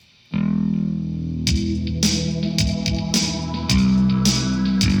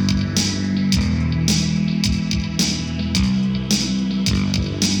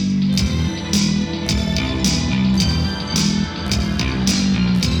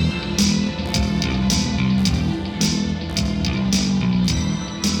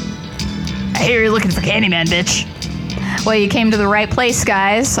You're looking for Candyman, bitch. Well, you came to the right place,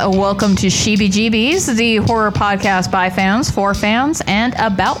 guys. Welcome to Sheebie Jeebies, the horror podcast by fans, for fans, and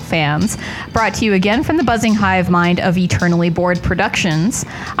about fans. Brought to you again from the buzzing hive mind of Eternally Bored Productions.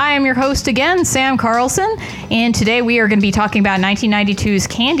 I am your host again, Sam Carlson, and today we are going to be talking about 1992's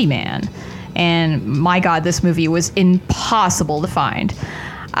Candyman. And my God, this movie was impossible to find.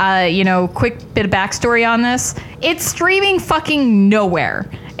 Quick bit of backstory on this. It's streaming fucking nowhere.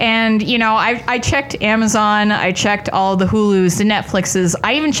 And, I checked Amazon, I checked all the Hulus, the Netflixes,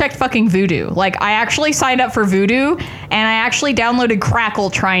 I even checked fucking Vudu. Like, I actually signed up for Vudu, and I actually downloaded Crackle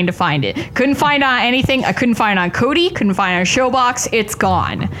trying to find it. Couldn't find on anything. I couldn't find it on Kodi, couldn't find it on Showbox. It's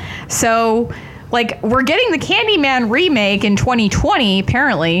gone. So, we're getting the Candyman remake in 2020,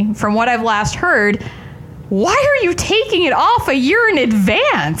 apparently, from what I've last heard. Why are you taking it off a year in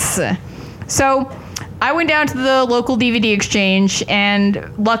advance? So I went down to the local DVD exchange,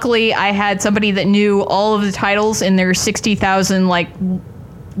 and luckily I had somebody that knew all of the titles in their 60,000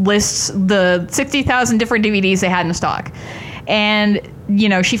 lists, the 60,000 different DVDs they had in stock. And,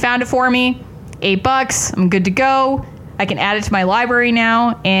 she found it for me, $8. I'm good to go. I can add it to my library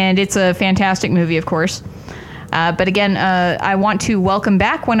now, and it's a fantastic movie, of course. But again, I want to welcome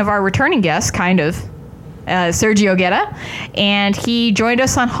back one of our returning guests, Sergio Guerra, and he joined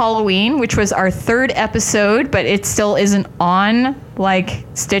us on Halloween, which was our third episode, but it still isn't on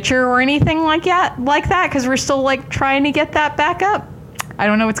Stitcher or anything like that, because we're still trying to get that back up. I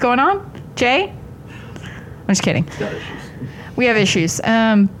don't know what's going on. Jay? I'm just kidding. We have issues.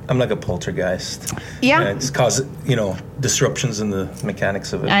 I'm like a poltergeist. Yeah. And it's caused, disruptions in the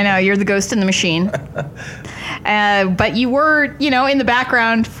mechanics of it. I know, you're the ghost in the machine. But you were, in the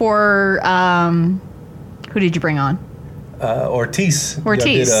background for, who did you bring on? Ortiz.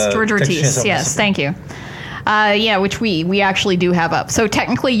 George Ortiz. Yes, thank you. Which we actually do have up. So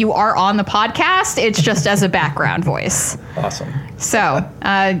technically you are on the podcast. It's just as a background voice. Awesome. So,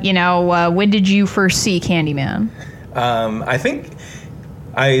 when did you first see Candyman? I think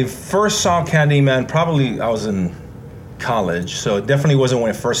I first saw Candyman probably I was in college. So it definitely wasn't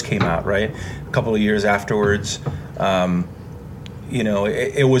when it first came out, right? A couple of years afterwards.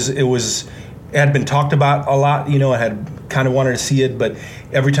 It had been talked about a lot, I had kind of wanted to see it, but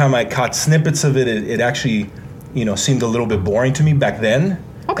every time I caught snippets of it, it actually, seemed a little bit boring to me back then.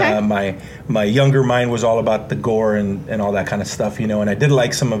 Okay. My younger mind was all about the gore and all that kind of stuff, and I did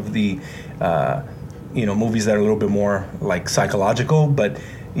like some of the, movies that are a little bit more psychological, but,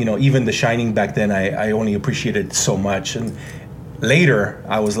 even The Shining back then, I only appreciated it so much. And later,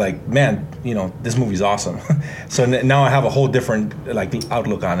 I was like, man, this movie's awesome. So now I have a whole different,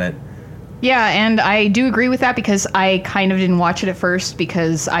 outlook on it. Yeah, and I do agree with that because I kind of didn't watch it at first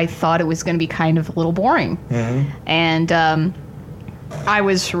because I thought it was going to be kind of a little boring. Mm-hmm. And I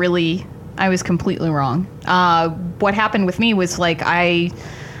was completely wrong. What happened with me was I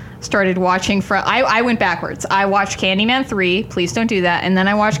started watching I went backwards. I watched Candyman 3, please don't do that, and then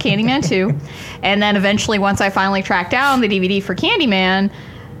I watched Candyman 2, and then eventually once I finally tracked down the DVD for Candyman,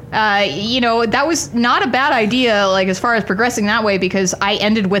 that was not a bad idea, as far as progressing that way, because I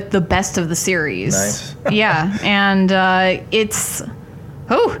ended with the best of the series. Nice. Yeah, and it's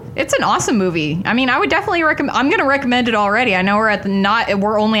an awesome movie. I mean, I would definitely recommend. I'm going to recommend it already. I know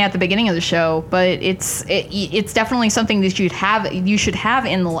we're only at the beginning of the show, but it's definitely something that you should have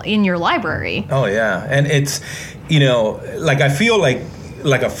in your library. Oh yeah, and it's I feel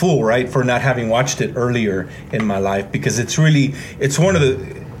like a fool, right, for not having watched it earlier in my life, because it's one of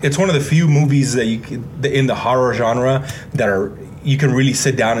the few movies that in the horror genre that you can really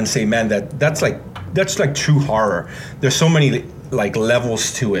sit down and say, man, that's true horror. There's so many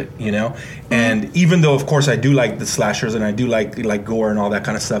levels to it, Mm-hmm. And even though of course I do like the slashers and I do like gore and all that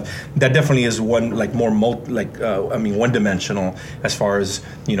kind of stuff, that definitely is one one dimensional as far as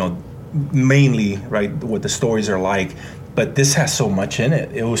mainly right what the stories are like. But this has so much in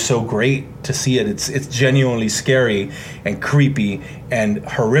it. It was so great to see it. It's genuinely scary and creepy and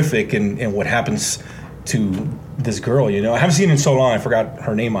horrific in what happens to this girl, I haven't seen it in so long, I forgot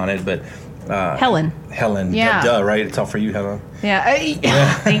her name on it, but... Helen. Yeah. Duh, right? It's all for you, Helen. Yeah.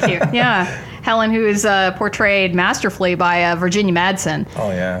 Thank you. Yeah. Helen, who is portrayed masterfully by Virginia Madsen. Oh,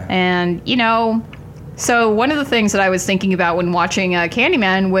 yeah. And, so one of the things that I was thinking about when watching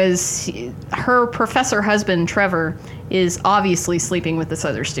Candyman was her professor husband, Trevor, is obviously sleeping with this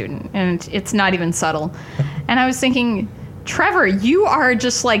other student, and it's not even subtle. And I was thinking, Trevor, you are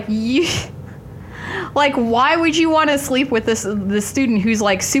just Like, why would you want to sleep with this student who's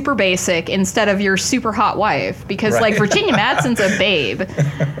like super basic instead of your super hot wife? Because like Virginia Madsen's a babe,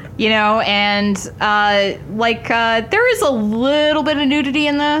 you know, and there is a little bit of nudity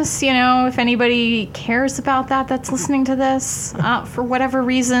in this, you know, if anybody cares about that's listening to this for whatever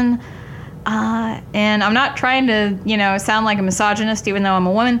reason. And I'm not trying to, you know, sound like a misogynist, even though I'm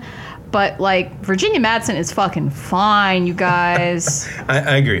a woman. But, like, Virginia Madsen is fucking fine, you guys.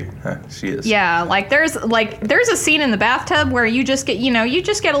 I agree. She is. Yeah, there's a scene in the bathtub where you just get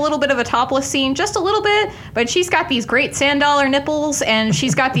a little bit of a topless scene, just a little bit, but she's got these great sand dollar nipples and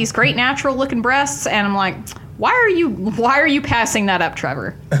she's got these great natural looking breasts, and I'm like, why are you passing that up,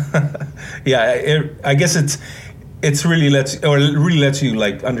 Trevor? Yeah, I guess it really lets you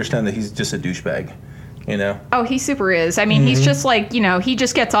like understand that he's just a douchebag. You know? Oh, he super is. I mean, he's just like, you know, he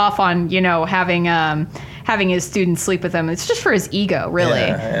just gets off on, you know, having his students sleep with him. It's just for his ego, really.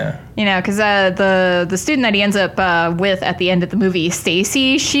 Yeah. You know, because the student that he ends up with at the end of the movie,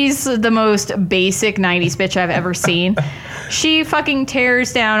 Stacy, she's the most basic 90s bitch I've ever seen. She fucking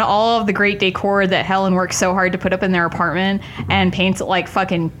tears down all of the great decor that Helen worked so hard to put up in their apartment and paints it like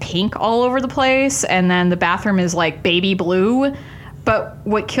fucking pink all over the place. And then the bathroom is like baby blue. But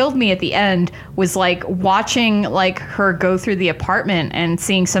what killed me at the end was like watching like her go through the apartment and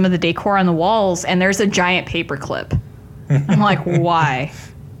seeing some of the decor on the walls, and there's a giant paper clip. I'm like, why?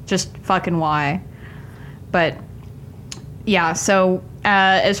 Just fucking why? But yeah, so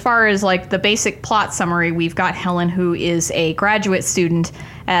as far as like the basic plot summary, we've got Helen, who is a graduate student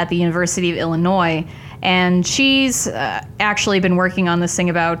at the University of Illinois. And she's actually been working on this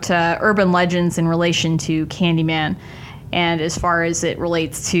thing about urban legends in relation to Candyman. And as far as it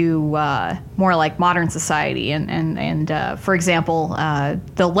relates to more like modern society, and for example,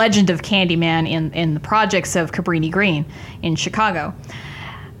 the legend of Candyman in the projects of Cabrini Green in Chicago,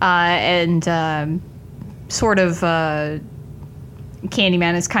 sort of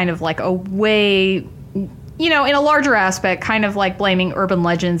Candyman is kind of like a way, you know, in a larger aspect, kind of like blaming urban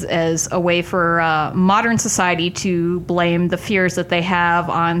legends as a way for modern society to blame the fears that they have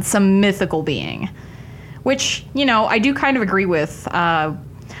on some mythical being. Which, you know, I do kind of agree with.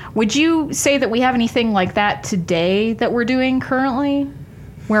 Would you say that we have anything like that today that we're doing currently?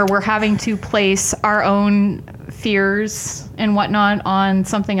 Where we're having to place our own fears and whatnot on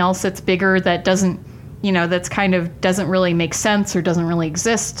something else that's bigger, that doesn't, you know, that's kind of doesn't really make sense or doesn't really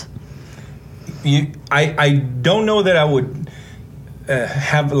exist? I don't know that I would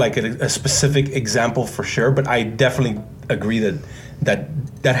have like a specific example for sure, but I definitely agree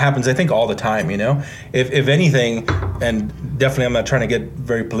that happens, I think, all the time, you know? If anything, and definitely I'm not trying to get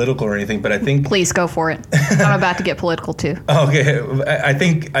very political or anything, but I think... Please go for it. I'm about to get political, too. Okay. I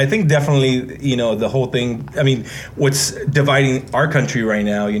think definitely, you know, the whole thing... I mean, what's dividing our country right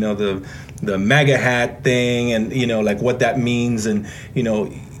now, you know, the MAGA hat thing and, you know, like what that means. And, you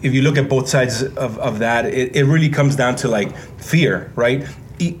know, if you look at both sides of that, it really comes down to, like, fear, right?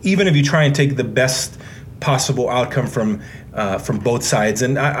 Even if you try and take the best possible outcome from both sides,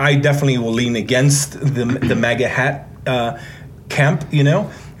 and I definitely will lean against the MAGA hat camp, you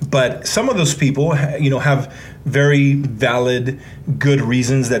know. But some of those people, you know, have very valid, good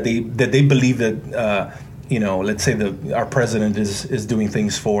reasons that they believe that you know, let's say our president is doing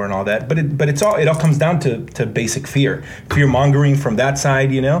things for and all that. But it all comes down to basic fear mongering from that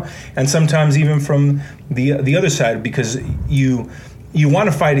side, you know, and sometimes even from the other side, because you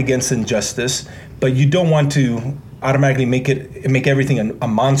want to fight against injustice, but you don't want to automatically make everything a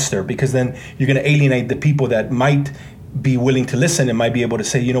monster, because then you're going to alienate the people that might be willing to listen and might be able to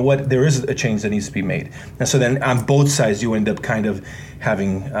say, you know what, there is a change that needs to be made. And so then on both sides, you end up kind of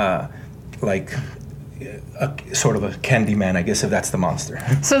having like a sort of a Candyman, I guess, if that's the monster.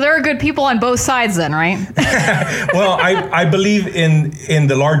 So there are good people on both sides then, right? Well, I believe in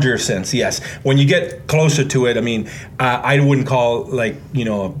the larger sense, yes. When you get closer to it, I mean, I wouldn't call, like, you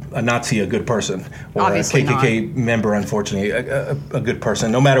know, a Nazi a good person, or obviously a KKK member, unfortunately, a good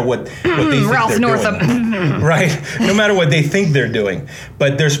person, no matter what they think Ralph they're Northam. doing. Right? No matter what they think they're doing.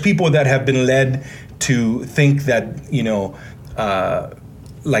 But there's people that have been led to think that, you know,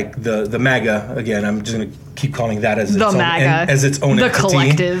 like the MAGA, again, I'm just going to keep calling that as its own the entity.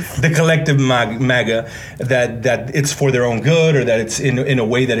 Collective. The collective MAGA, that it's for their own good, or that it's in a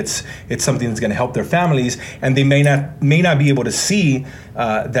way that it's something that's going to help their families, and they may not be able to see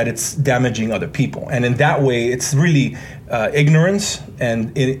that it's damaging other people. And in that way, it's really ignorance,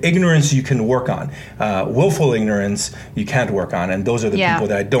 and ignorance you can work on. Willful ignorance you can't work on, and those are the people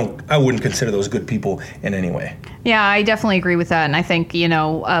that I wouldn't consider those good people in any way. Yeah, I definitely agree with that, and I think, you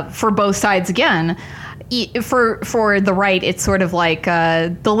know, for both sides, again, for the right, it's sort of like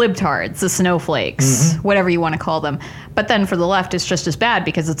the libtards, the snowflakes, whatever you want to call them. But then for the left, it's just as bad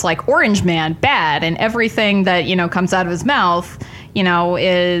because it's like Orange Man, bad, and everything that comes out of his mouth,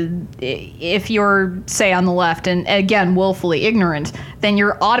 if you're, say, on the left and again willfully ignorant, then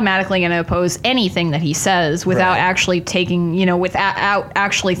you're automatically going to oppose anything that he says without actually taking, without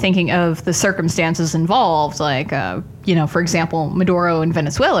actually thinking of the circumstances involved, like for example, Maduro in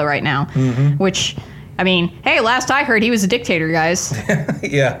Venezuela right now, which. I mean, hey, last I heard, he was a dictator, guys.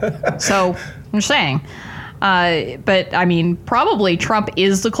 Yeah. So, I'm just saying. But, I mean, probably Trump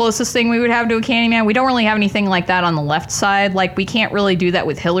is the closest thing we would have to a Candyman. We don't really have anything like that on the left side. Like, we can't really do that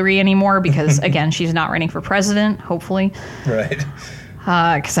with Hillary anymore because, again, she's not running for president, hopefully. Right.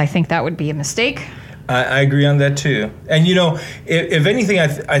 Because I think that would be a mistake. I agree on that, too. And, if anything,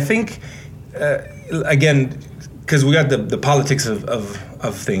 I think, again... Because we got the politics of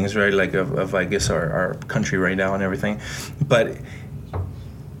things, right? Like of I guess our country right now and everything. But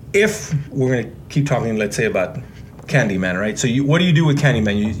if we're going to keep talking, let's say, about Candyman, right? So what do you do with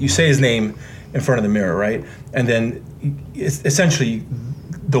Candyman? You say his name in front of the mirror, right? And then it's essentially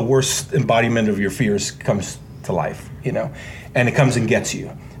the worst embodiment of your fears comes to life, and it comes and gets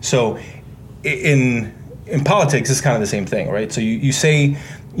you. So in politics, it's kind of the same thing, right? So you say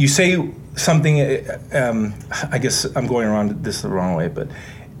something, I guess I'm going around this the wrong way, but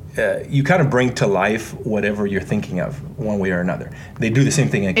you kind of bring to life whatever you're thinking of one way or another. They do the same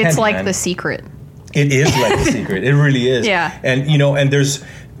thing in Candyman. It's like The Secret. It is like The Secret. It really is. Yeah. And, and there's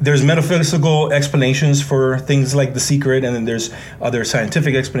metaphysical explanations for things like The Secret, and then there's other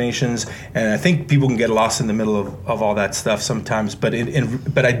scientific explanations. And I think people can get lost in the middle of all that stuff sometimes. But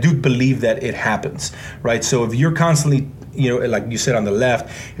but I do believe that it happens, right? So if you're constantly, like you said on the left,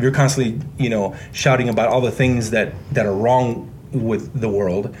 if you're constantly, shouting about all the things that are wrong with the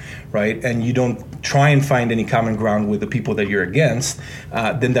world, right, and you don't try and find any common ground with the people that you're against,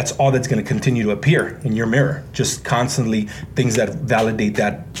 then that's all that's going to continue to appear in your mirror, just constantly things that validate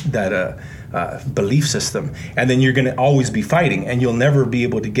that belief system, and then you're going to always be fighting, and you'll never be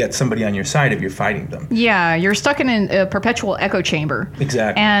able to get somebody on your side if you're fighting them. Yeah, you're stuck in a perpetual echo chamber.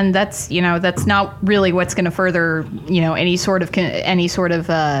 Exactly. And that's that's not really what's going to further any sort of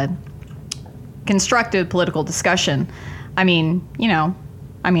constructive political discussion. I mean, I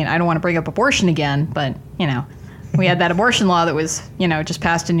don't want to bring up abortion again, but, we had that abortion law that was, just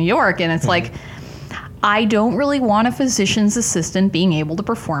passed in New York. And it's like, I don't really want a physician's assistant being able to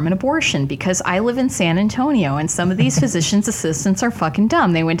perform an abortion because I live in San Antonio and some of these physician's assistants are fucking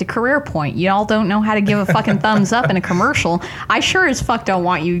dumb. They went to Career Point. Y'all don't know how to give a fucking thumbs up in a commercial. I sure as fuck don't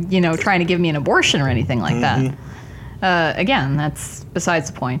want you, trying to give me an abortion or anything like that. Again, that's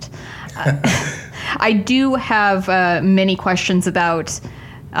besides the point. I do have many questions about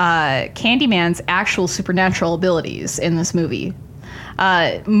Candyman's actual supernatural abilities in this movie.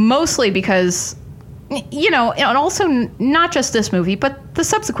 Mostly because, and also not just this movie, but the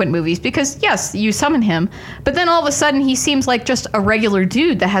subsequent movies. Because, yes, you summon him, but then all of a sudden he seems like just a regular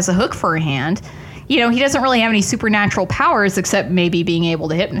dude that has a hook for a hand. He doesn't really have any supernatural powers except maybe being able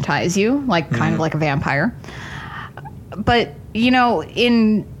to hypnotize you, like kind of like a vampire. But,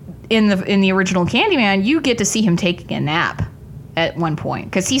 in the original Candyman, you get to see him taking a nap at one point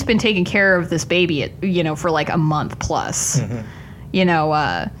because he's been taking care of this baby for like a month plus.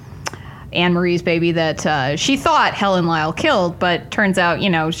 Anne Marie's baby that she thought Helen Lyle killed, but turns out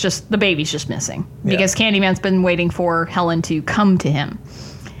it's just the baby's just missing because Candyman's been waiting for Helen to come to him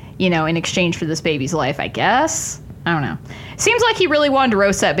in exchange for this baby's life, I guess. I don't know. Seems like he really wanted to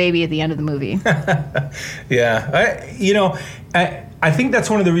roast that baby at the end of the movie. Yeah. I think that's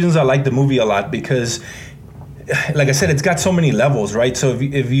one of the reasons I like the movie a lot because, like I said, it's got so many levels, right? So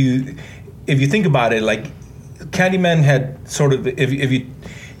if you think about it, like Candyman had sort of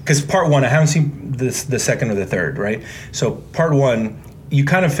because part one, I haven't seen the second or the third, right? So part one, you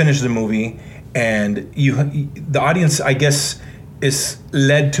kind of finish the movie, and the audience, I guess, is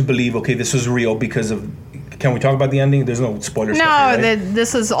led to believe, okay, this was real because of. Can we talk about the ending? There's no spoilers. No, stuff here, right?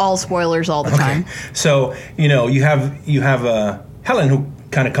 This is all spoilers all the time. So you have Helen who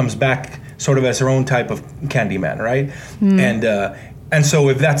kind of comes back sort of as her own type of Candyman, right? And so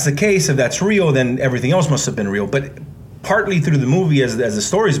if that's the case, if that's real, then everything else must have been real. But partly through the movie, as the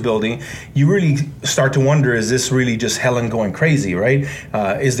story's building, you really start to wonder: is this really just Helen going crazy, right?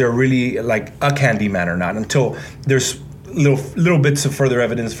 Is there really like a Candyman or not? Until there's little bits of further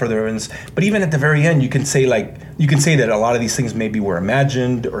evidence. But even at the very end, you can say that a lot of these things maybe were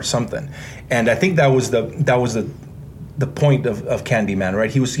imagined or something. And I think that was the point of Candyman, right?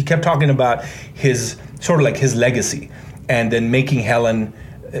 He kept talking about his sort of like his legacy, and then making Helen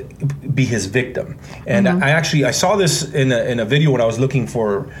be his victim. And I saw this in a video when I was looking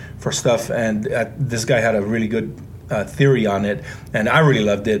for stuff, and this guy had a really good theory on it, and I really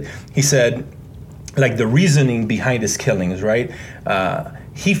loved it. He said, like, the reasoning behind his killings, right?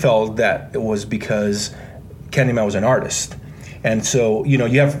 He felt that it was because Candyman was an artist. And so, you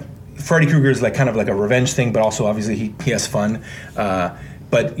have Freddy Krueger is like kind of like a revenge thing, but also obviously he has fun.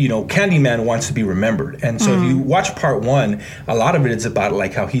 But Candyman wants to be remembered, and so if you watch part one, a lot of it is about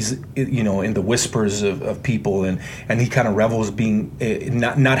like how he's in the whispers of people, and he kind of revels being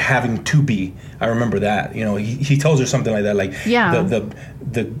not having to be. I remember that he tells her something like that, like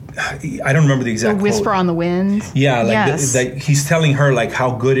the I don't remember the exact the whisper quote. On the wind. Yeah, like that he's telling her like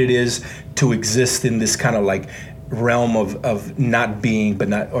how good it is to exist in this kind of like realm of not being, but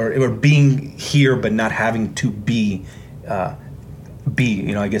not or being here, but not having to be.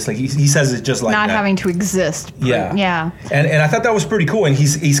 I guess like he says it just like not that. Having to exist. Yeah. And I thought that was pretty cool. And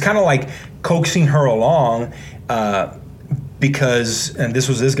he's kind of like coaxing her along because, and this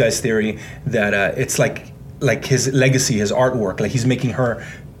was this guy's theory, that it's like his legacy, his artwork, like he's making her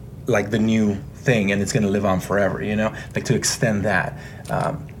like the new thing, and it's going to live on forever, like to extend that.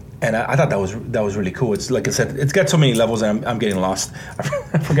 And I thought that was really cool. It's like I said, it's got so many levels, and I'm getting lost.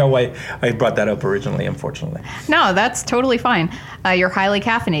 I forgot why I brought that up originally, unfortunately. No, that's totally fine. You're highly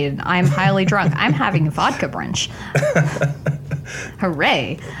caffeinated. I'm highly drunk. I'm having a vodka brunch.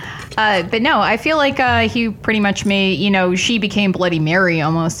 Hooray. But no, I feel like he pretty much made, she became Bloody Mary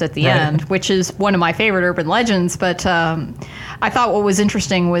almost at the end, which is one of my favorite urban legends. But I thought what was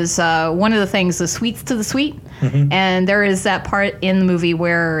interesting was one of the things, the sweets to the sweet. Mm-hmm. And there is that part in the movie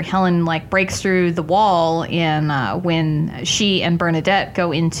where Helen breaks through the wall when she and Bernadette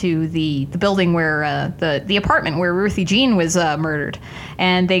go into the building where the apartment where Ruthie Jean was murdered.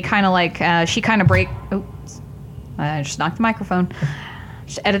 And they kind of she kind of oops, I just knocked the microphone.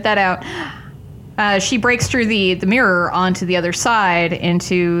 Just edit that out. She breaks through the mirror onto the other side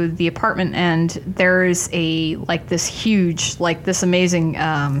into the apartment, and there's this huge, this amazing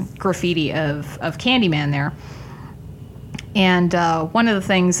graffiti of Candyman there. And one of the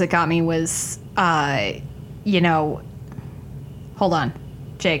things that got me was, hold on,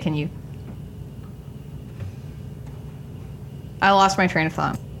 Jay, can you? I lost my train of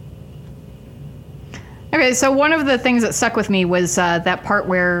thought. Okay, so one of the things that stuck with me was that part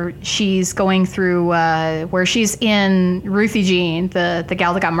where she's going through, where she's in Ruthie Jean, the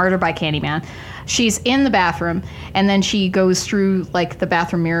gal that got murdered by Candyman. She's in the bathroom, and then she goes through the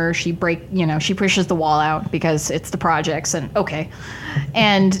bathroom mirror. She pushes the wall out because it's the projects, and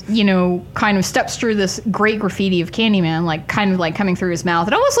kind of steps through this great graffiti of Candyman, coming through his mouth.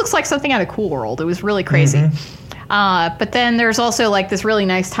 It almost looks like something out of Cool World. It was really crazy. Mm-hmm. But then there's also this really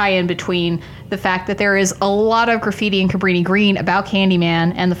nice tie-in between the fact that there is a lot of graffiti in Cabrini Green about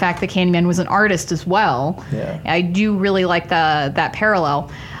Candyman and the fact that Candyman was an artist as well. Yeah. I do really like that parallel.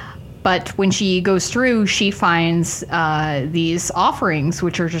 But when she goes through, she finds these offerings,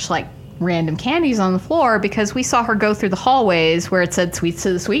 which are just random candies on the floor, because we saw her go through the hallways where it said sweets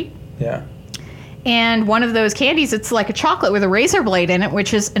to the sweet. Yeah. And one of those candies, it's like a chocolate with a razor blade in it,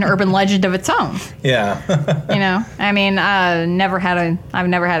 which is an urban legend of its own. Yeah. I've never had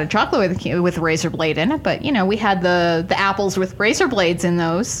a chocolate with a razor blade in it, but we had the apples with razor blades in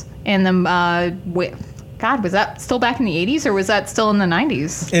those. In them, God, was that still back in the 80s, or was that still in the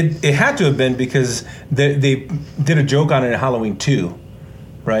 90s? It had to have been, because they did a joke on it in Halloween 2.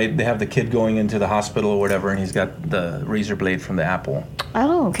 Right? They have the kid going into the hospital or whatever, and he's got the razor blade from the apple.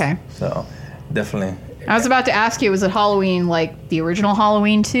 Oh, okay. So, definitely. I was about to ask you, was it Halloween the original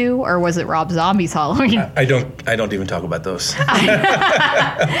Halloween 2, or was it Rob Zombie's Halloween? I don't even talk about those.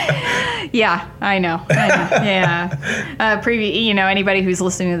 Yeah, I know. Yeah. Anybody who's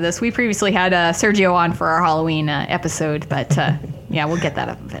listening to this, we previously had Sergio on for our Halloween episode, but yeah, we'll get that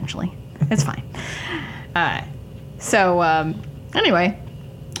up eventually. It's fine. Anyway,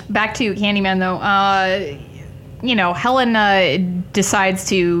 back to Candyman though. Helen decides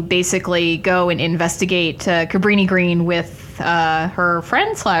to basically go and investigate Cabrini Green with her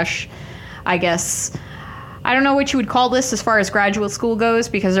friend / I guess, I don't know what you would call this as far as graduate school goes,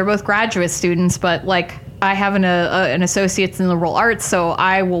 because they're both graduate students, but I have an associate's in liberal arts, so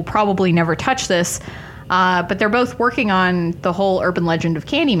I will probably never touch this. But they're both working on the whole urban legend of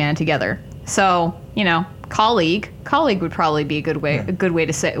Candyman together. So, colleague would probably be a good way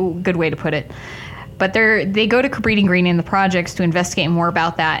to put it. But they go to Cabrini Green in the projects to investigate more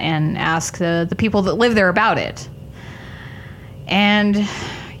about that and ask the people that live there about it. And,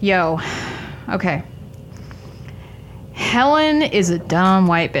 okay. Helen is a dumb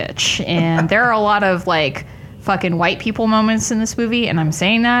white bitch. And there are a lot of, fucking white people moments in this movie, and I'm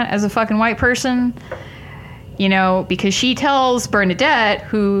saying that as a fucking white person, you know, because she tells Bernadette,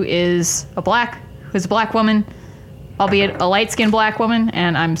 who is a black woman, albeit a light-skinned black woman,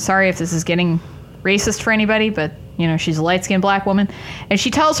 and I'm sorry if this is getting racist for anybody, but, you know, she's a light-skinned black woman, and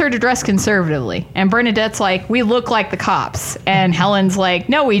she tells her to dress conservatively, and Bernadette's like, we look like the cops, and Helen's like,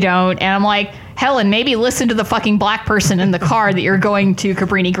 no, we don't, and I'm like, Helen, maybe listen to the fucking black person in the car that you're going to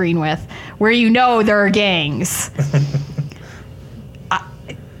Cabrini Green with, where you know there are gangs.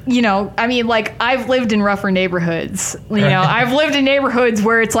 You know, I mean, like, I've lived in rougher neighborhoods. You know, I've lived in neighborhoods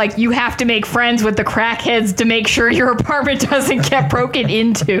where it's like you have to make friends with the crackheads to make sure your apartment doesn't get broken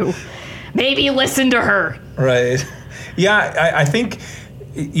into. Maybe listen to her. Right. Yeah, I think,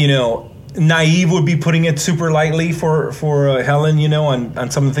 you know, naive would be putting it super lightly for Helen, you know, on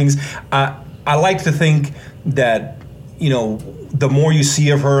some of the things. I like to think that, you know, the more you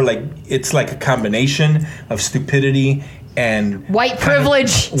see of her, like, it's like a combination of stupidity and white privilege.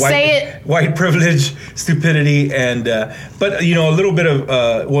 Say it. White privilege, stupidity, and but, you know, a little bit of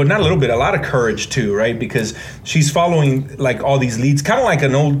well, not a little bit, a lot of courage too, right? Because she's following like all these leads, kind of like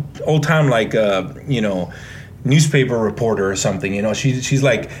an old time, like you know, newspaper reporter or something. You know, she's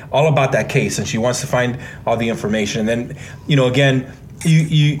like all about that case, and she wants to find all the information. And then, you know, again,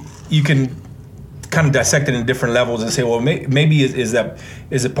 you can kind of dissect it in different levels and say, well, maybe is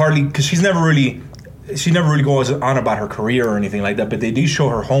it partly because she never really goes on about her career or anything like that, but they do show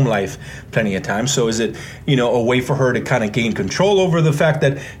her home life plenty of times. So is it, you know, a way for her to kind of gain control over the fact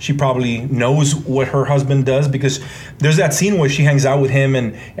that she probably knows what her husband does? Because there's that scene where she hangs out with him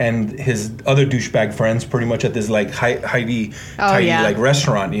and his other douchebag friends pretty much at this like tidy like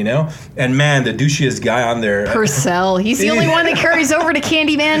restaurant, you know? And man, the douchiest guy on there. Purcell. He's the only one that carries over to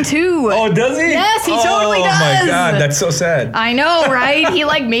Candyman too. Oh, does he? Yes, he totally does. Oh my God, that's so sad. I know, right? He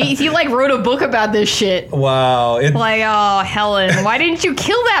wrote a book about this shit. Wow. Like, oh, Helen, why didn't you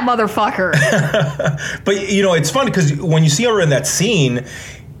kill that motherfucker? But, you know, it's funny because when you see her in that scene,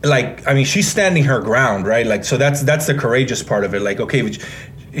 like, I mean, she's standing her ground, right? Like, so that's the courageous part of it. Like, okay,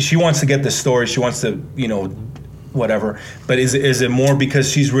 she wants to get the story. She wants to, you know, whatever. But is it more because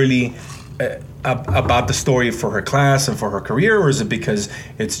she's really about the story for her class and for her career, or is it because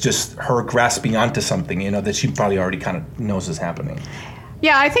it's just her grasping onto something, you know, that she probably already kind of knows is happening?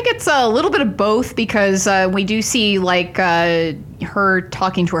 Yeah, I think it's a little bit of both because we do see like her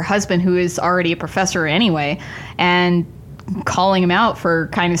talking to her husband, who is already a professor anyway, and calling him out for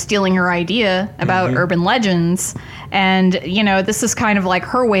kind of stealing her idea about urban legends. And, you know, this is kind of like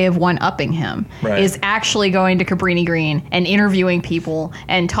her way of one-upping him, is actually going to Cabrini Green and interviewing people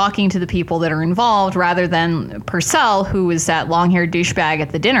and talking to the people that are involved rather than Purcell, who was that long-haired douchebag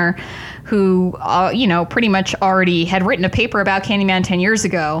at the dinner, who, you know, pretty much already had written a paper about Candyman 10 years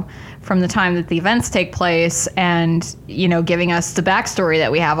ago from the time that the events take place and, you know, giving us the backstory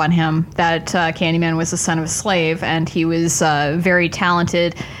that we have on him, that Candyman was the son of a slave and he was very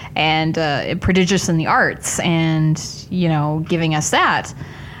talented and prodigious in the arts and, you know, giving us that.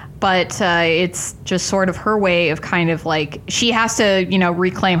 But it's just sort of her way of kind of like, she has to, you know,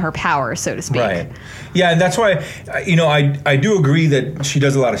 reclaim her power, so to speak. Right. Yeah, and that's why, you know, I do agree that she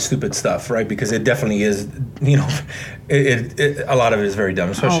does a lot of stupid stuff, right? Because it definitely is, you know, a lot of it is very dumb,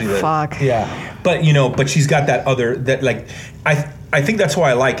 especially fuck. Yeah. But, you know, but she's got that other, that like, I think that's why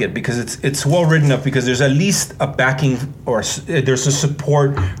I like it, because it's well written up, because there's at least a backing or there's a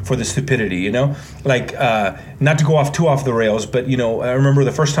support for the stupidity, you know? Like, not to go too off the rails, but, you know, I remember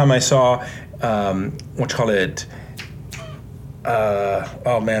the first time I saw, oh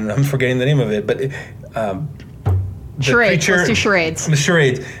man, I'm forgetting the name of it, but Charades. Let's do charades. The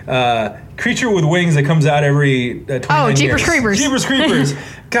charades. Creature with wings that comes out every 29 Jeepers years. Creepers. Jeepers Creepers.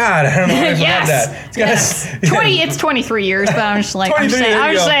 God, I don't know how I forgot that. It's 23 years, but I'm just like, I'm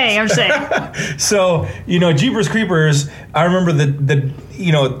saying. So, you know, Jeepers Creepers, I remember the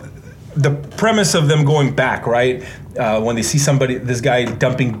premise of them going back, right? When they see this guy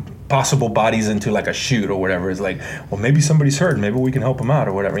dumping possible bodies into like a chute or whatever, it's like, well, maybe somebody's hurt, maybe we can help him out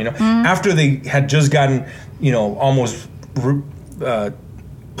or whatever, you know. After they had just gotten, you know, almost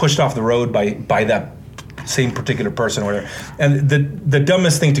pushed off the road by that same particular person or whatever, and the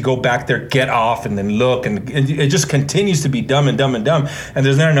dumbest thing to go back there, get off, and then look, and it just continues to be dumb and dumb and dumb, and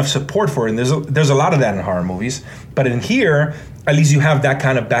there's not enough support for it. And there's a lot of that in horror movies, but in here, at least you have that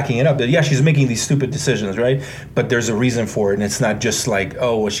kind of backing it up. That yeah, she's making these stupid decisions, right? But there's a reason for it, and it's not just like,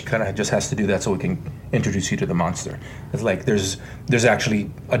 oh, well, she kind of just has to do that so we can introduce you to the monster. It's like there's actually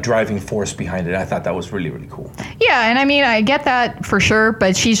a driving force behind it. I thought that was really, really cool. Yeah, and I mean, I get that for sure,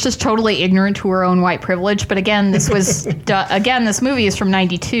 but she's just totally ignorant to her own white privilege. But again, this was this movie is from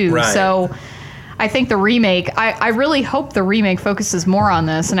 '92, right. So I think the remake, I really hope the remake focuses more on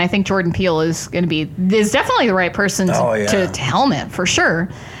this, and I think Jordan Peele is definitely the right person to helm it, for sure.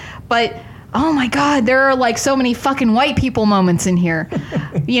 But, oh my God, there are like so many fucking white people moments in here.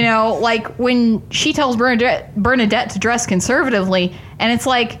 You know, like when she tells Bernadette to dress conservatively, and it's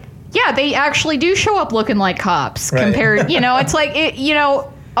like, yeah, they actually do show up looking like cops compared, you know, it's like,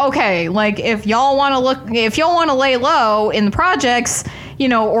 okay, like if y'all want to lay low in the projects, you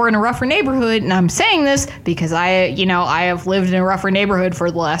know, or in a rougher neighborhood, and I'm saying this because I have lived in a rougher neighborhood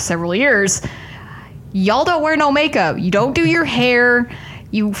for the last several years, y'all don't wear no makeup. You don't do your hair.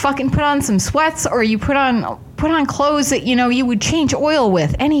 You fucking put on some sweats, or you put on clothes that, you know, you would change oil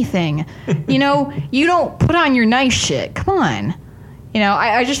with, anything. You know, you don't put on your nice shit. Come on. You know,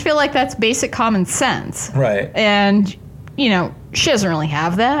 I just feel like that's basic common sense. Right. And, you know, she doesn't really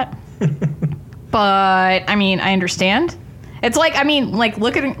have that. But, I mean, I understand. It's like, I mean, like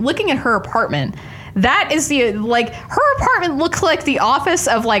looking at her apartment, that is her apartment looks like the office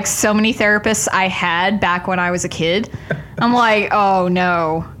of like so many therapists I had back when I was a kid. I'm like, oh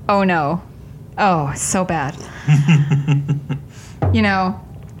no, oh, so bad. You know,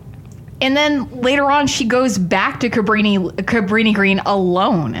 and then later on she goes back to Cabrini Green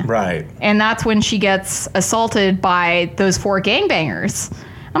alone. Right. And that's when she gets assaulted by those 4 gangbangers.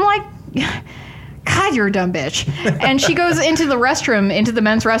 I'm like, God, you're a dumb bitch. And she goes into the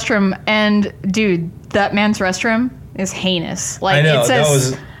men's restroom, and dude, that men's restroom is heinous. Like, I know, it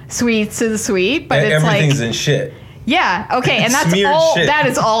says sweet to the sweet, but it's everything's like, in shit. Yeah, okay, and that's that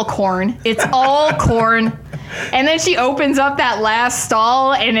is all corn. It's all corn. And then she opens up that last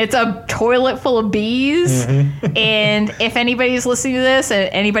stall, and it's a toilet full of bees. Mm-hmm. And if anybody's listening to this, and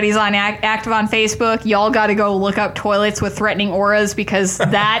anybody's active on Facebook, y'all got to go look up toilets with threatening auras, because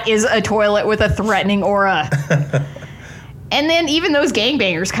that is a toilet with a threatening aura. And then even those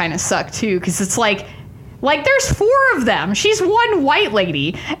gangbangers kind of suck, too, because it's like there's 4 of them. She's one white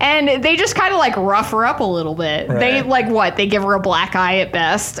lady, and they just kind of like rough her up a little bit. Right. They give her a black eye at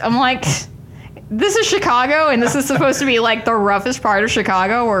best. I'm like, this is Chicago, and this is supposed to be like the roughest part of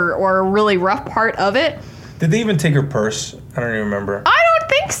Chicago, or a really rough part of it. Did they even take her purse? I don't even remember. I don't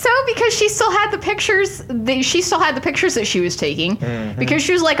think so, because she still had the pictures. She still had the pictures that she was taking, because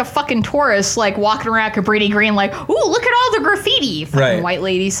she was like a fucking tourist, like walking around Cabrini Green, like, ooh, look at all the graffiti, fucking white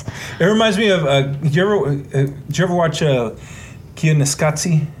ladies. It reminds me of. Did you ever watch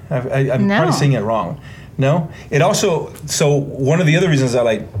Kiyonisqatsi? I'm probably saying it wrong. No? It also, so one of the other reasons I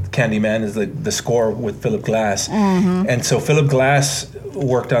like Candyman is the score with Philip Glass. Mm-hmm. And so Philip Glass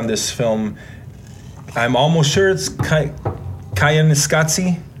worked on this film. I'm almost sure it's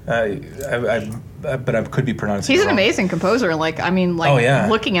Kiyonisqatsi. But I could be pronouncing it wrong. He's an amazing composer.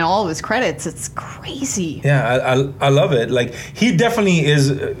 Looking at all of his credits, it's crazy. Yeah, I love it. Like, he definitely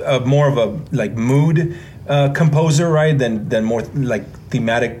is more of a like mood composer, right? Than more like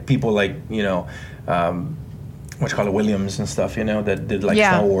thematic people, like, you know, Williams and stuff, you know, that did like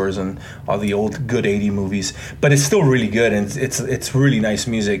Star Wars and all the old good 80 movies. But it's still really good, and it's really nice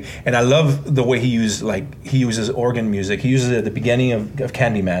music. And I love the way he uses organ music. He uses it at the beginning of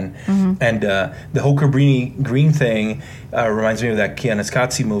Candyman, and the whole Cabrini Green thing reminds me of that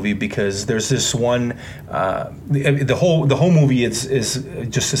Kiyonisqatsi movie, because there's this one the whole movie is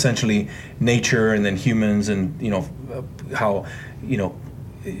just essentially nature and then humans, and, you know, how, you know,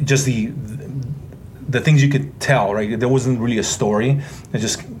 just the things you could tell, right? There wasn't really a story. It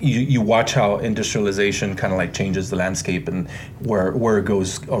just you watch how industrialization kind of like changes the landscape, and where it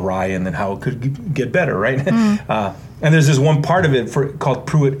goes awry, and then how it could get better, right? And there's this one part of it called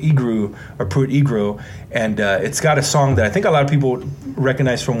Pruitt Egro, and it's got a song that I think a lot of people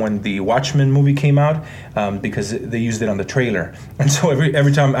recognize from when the Watchmen movie came out, because they used it on the trailer. And so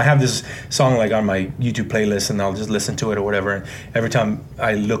every time I have this song like on my YouTube playlist, and I'll just listen to it or whatever, and every time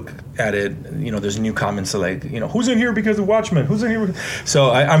I look at it, you know, there's new comments like, you know, who's in here because of Watchmen? Who's in here? So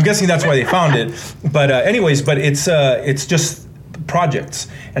I'm guessing that's why they found it. But it's just projects,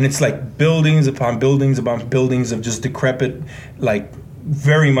 and it's like buildings upon buildings upon buildings of just decrepit, like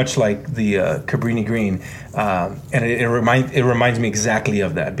very much like the Cabrini Green, and it reminds me exactly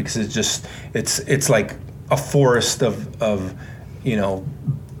of that, because it's like a forest of you know,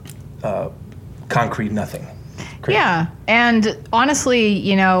 concrete nothing. Crazy. Yeah, and honestly,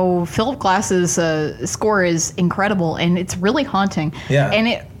 you know, Philip Glass's score is incredible, and it's really haunting. Yeah, and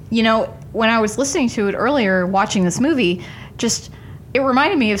it, you know, when I was listening to it earlier, watching this movie, it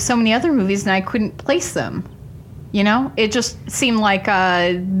reminded me of so many other movies, and I couldn't place them. You know, it just seemed like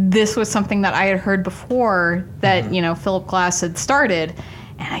this was something that I had heard before that, you know, Philip Glass had started,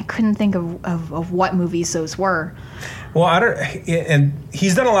 and I couldn't think of what movies those were. Well, I don't, and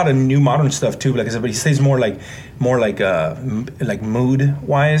he's done a lot of new modern stuff too. Like I said, but he stays more like mood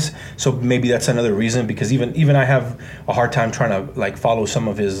wise. So maybe that's another reason, because even I have a hard time trying to like follow some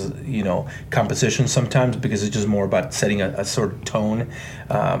of his compositions sometimes, because it's just more about setting a sort of tone.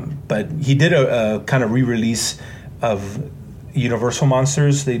 But he did a kind of re-release of Universal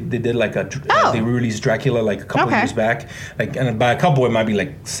Monsters. They did like they re-released Dracula like a couple of years back, like, and by a couple it might be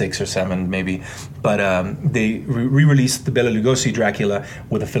like 6 or 7 maybe, but they re-released the Bela Lugosi Dracula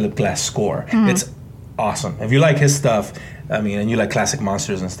with a Philip Glass score. It's awesome. If you like his stuff, I mean, and you like classic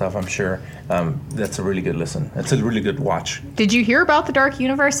monsters and stuff, I'm sure that's a really good listen. It's a really good watch. Did you hear about the Dark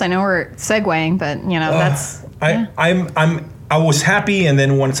Universe? I know we're segueing, but that's. I was happy, and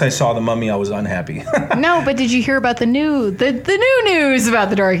then once I saw The Mummy, I was unhappy. No, but did you hear about the new news about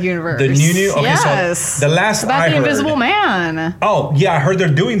the Dark Universe? The new? Okay, yes. So the last about I the heard, Invisible Man. Oh, yeah, I heard they're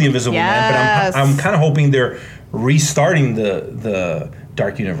doing the Invisible Man, but I'm kind of hoping they're restarting the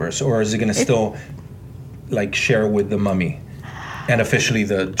Dark Universe, or is it going to still like share with The Mummy and officially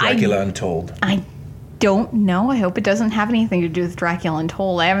the Dracula Untold? I don't know. I hope it doesn't have anything to do with Dracula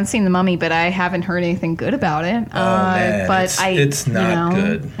Untold. I haven't seen The Mummy, but I haven't heard anything good about it. Man, but it's not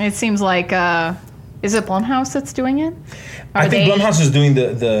good. It seems like is it Blumhouse that's doing it? I think Blumhouse is doing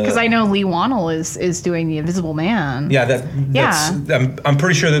the because I know Lee Wannell is doing the Invisible Man. Yeah, that's I'm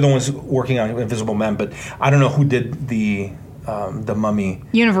pretty sure they're the ones working on Invisible Man, but I don't know who did the Mummy.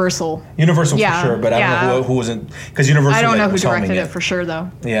 Universal for sure, but I don't know who wasn't, because Universal. I don't know who directed it for sure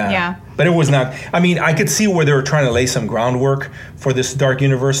though. Yeah, but it was not. I mean, I could see where they were trying to lay some groundwork for this Dark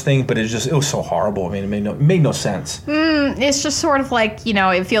Universe thing, but it was so horrible. I mean, it made no sense. It's just sort of like,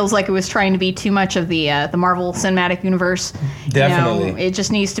 it feels like it was trying to be too much of the Marvel Cinematic Universe. Definitely, it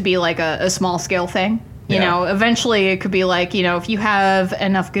just needs to be like a small scale thing. Eventually it could be like, if you have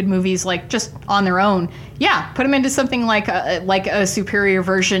enough good movies, like just on their own, put them into something like a superior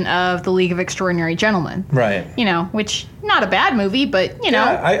version of The League of Extraordinary Gentlemen. Right. Which, not a bad movie, but,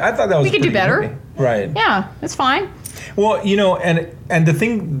 I thought that was we could do better. Movie. Right. Yeah, it's fine. Well, and the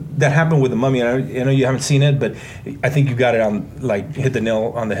thing that happened with The Mummy, I know you haven't seen it, but I think you got it on, like, hit the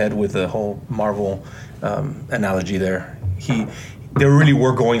nail on the head with the whole Marvel analogy there. They really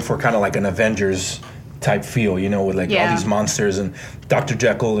were going for kind of like an Avengers type feel, with like all these monsters, and Dr.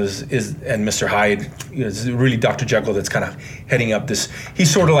 Jekyll is and Mr. Hyde. It's really Dr. Jekyll that's kind of heading up this.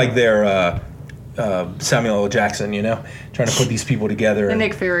 He's sort of like their Samuel L. Jackson, trying to put these people together. And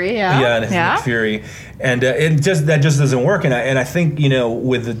Nick Fury, Nick Fury, and that just doesn't work. And I think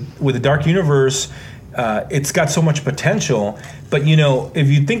with the Dark Universe, it's got so much potential. But if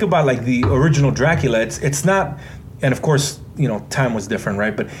you think about like the original Dracula, it's not. And of course, time was different,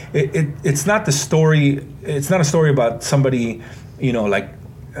 right? But it's not the story. It's not a story about somebody,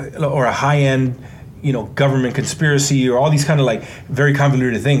 or a high-end, government conspiracy, or all these kind of like very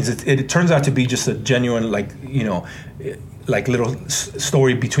convoluted things. It turns out to be just a genuine, like little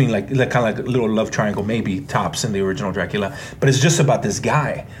story between like kind of like a little love triangle, maybe tops in the original Dracula. But it's just about this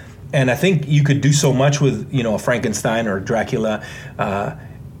guy, and I think you could do so much with a Frankenstein or Dracula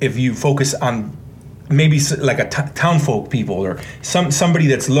if you focus on maybe like a townfolk people, or somebody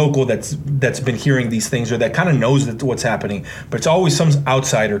that's local that's been hearing these things, or that kind of knows what's happening, but it's always some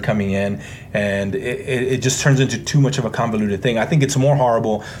outsider coming in, and it just turns into too much of a convoluted thing. I think it's more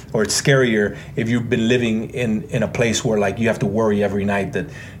horrible, or it's scarier, if you've been living in a place where like you have to worry every night that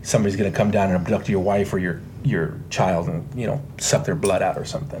somebody's going to come down and abduct your wife or your child and suck their blood out or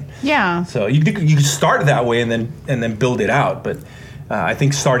something. Yeah. So you could start that way and then build it out, but. I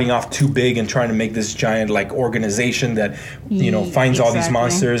think starting off too big and trying to make this giant like organization that finds all these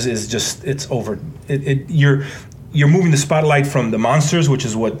monsters is just, it's over. You're moving the spotlight from the monsters, which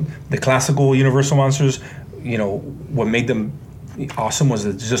is what the classical Universal monsters, what made them awesome was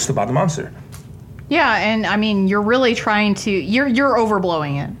it's just about the monster. Yeah, and I mean you're really trying to you're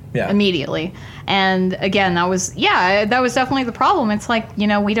overblowing it immediately. And again, that was definitely the problem. It's like,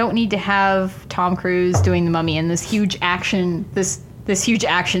 we don't need to have Tom Cruise doing the Mummy and this huge action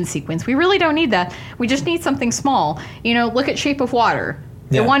sequence. We really don't need that. We just need something small. Look at Shape of Water.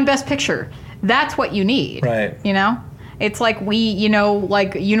 It won Best Picture. That's what you need. Right. It's like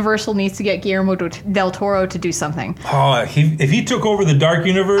like Universal needs to get Guillermo del Toro to do something. Oh, if he took over the Dark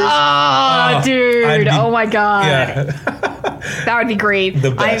Universe. Oh, dude. Oh my God. Yeah. That would be great.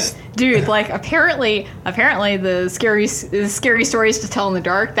 The best. Dude, like apparently the scary stories to tell in the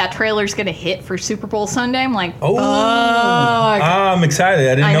dark, that trailer's gonna hit for Super Bowl Sunday. I'm like, I'm excited.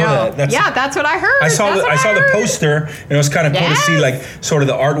 I didn't know that. That's what I heard. I saw the poster, and it was kind of cool to see like sort of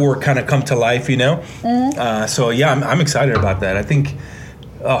the artwork kind of come to life, Mm-hmm. So yeah, I'm excited about that. I think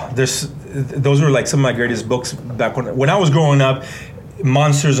those were like some of my greatest books back when I was growing up.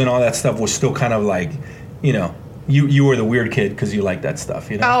 Monsters and all that stuff was still kind of like, you know, you were the weird kid because you liked that stuff,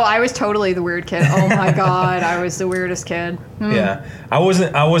 you know. Oh, I was totally the weird kid. Oh my God, I was the weirdest kid. Yeah, I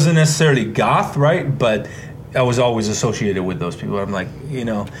wasn't necessarily goth, right? But I was always associated with those people. I'm like, you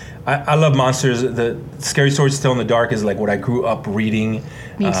know, I love monsters. The Scary Stories to Tell in the Dark is like what I grew up reading.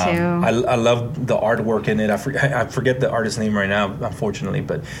 Me too. I love the artwork in it. I forget the artist's name right now, unfortunately,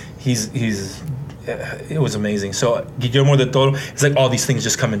 but it was amazing. So Guillermo del Toro, it's like all these things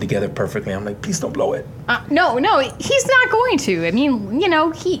just coming together perfectly. I'm like, please don't blow it. No, he's not going to. I mean, you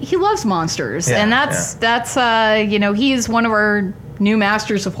know, he loves monsters, and that's you know, he's one of our new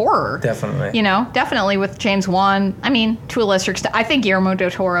masters of horror. Definitely. You know, definitely with James Wan. I mean, to a lesser extent, I think Guillermo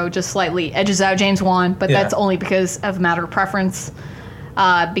del Toro just slightly edges out James Wan, but that's only because of a matter of preference.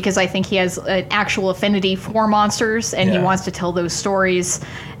 Because I think he has an actual affinity for monsters, and he wants to tell those stories,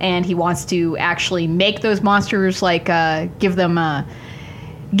 and he wants to actually make those monsters like give them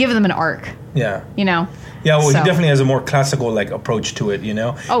an arc. Yeah. You know. Yeah. Well, he definitely has a more classical like approach to it. You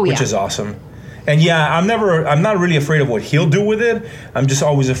know. Oh yeah. Which is awesome. And yeah, I'm not really afraid of what he'll do with it. I'm just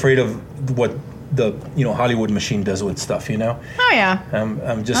always afraid of what the Hollywood machine does with stuff. You know. Oh yeah.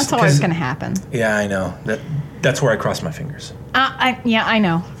 I'm just. That's always going to happen. Yeah, I know That's where I cross my fingers. I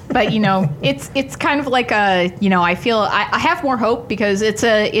know, but you know, it's kind of like I feel I have more hope because it's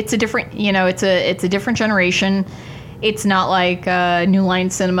a different, it's a different generation. It's not like New Line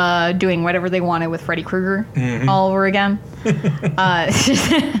Cinema doing whatever they wanted with Freddy Krueger all over again.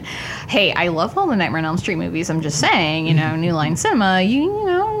 Hey, I love all the Nightmare on Elm Street movies. I'm just saying, New Line Cinema, you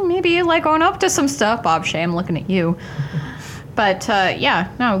know, maybe like going up to some stuff. Bob Shea, I'm looking at you. But,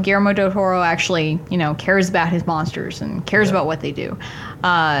 Guillermo del Toro actually, cares about his monsters and cares about what they do.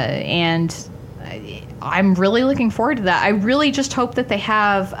 And I'm really looking forward to that. I really just hope that they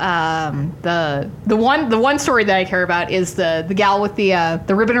have the one story that I care about is the gal with the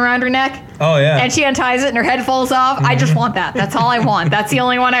ribbon around her neck. Oh, yeah. And she unties it and her head falls off. I just want that. That's all I want. That's the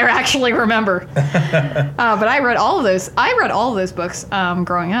only one I actually remember. But I read all of those. I read all of those books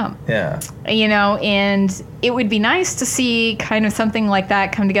growing up. Yeah. And it would be nice to see kind of something like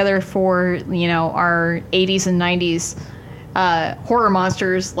that come together for, our 80s and 90s horror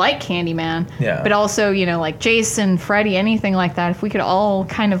monsters like Candyman, but also, like Jason, Freddy, anything like that. If we could all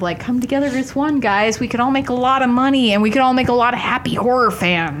kind of like come together as one, guys, we could all make a lot of money and we could all make a lot of happy horror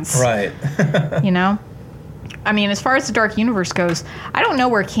fans. Right. I mean, as far as the Dark Universe goes, I don't know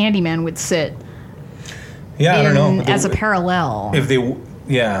where Candyman would sit. Yeah, I don't know. As a parallel. If they,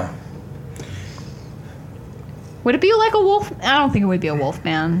 yeah. Would it be like a wolf? I don't think it would be a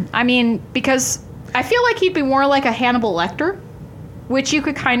Wolfman. I mean, because I feel like he'd be more like a Hannibal Lecter, which you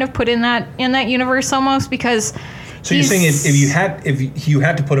could kind of put in that universe almost because. So you're saying if you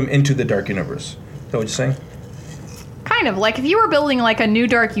had to put him into the Dark Universe, is that what you're saying? Kind of like if you were building like a new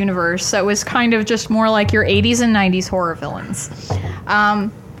Dark Universe that was kind of just more like your 80s and 90s horror villains.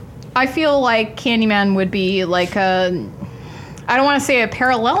 I feel like Candyman would be like I don't want to say a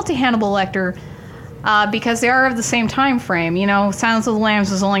parallel to Hannibal Lecter. Because they are of the same time frame. Silence of the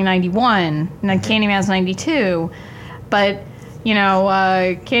Lambs was only 91, and then Candyman's 92. But,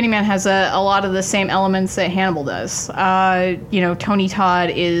 Candyman has a lot of the same elements that Hannibal does. Tony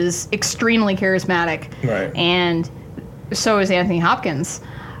Todd is extremely charismatic. Right. And so is Anthony Hopkins.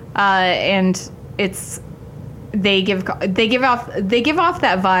 And they give off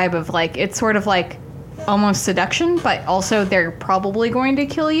that vibe of like, it's sort of like almost seduction, but also they're probably going to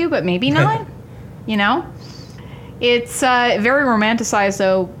kill you, but maybe not. It's very romanticized,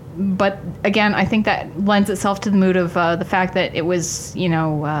 though. But again, I think that lends itself to the mood of the fact that it was,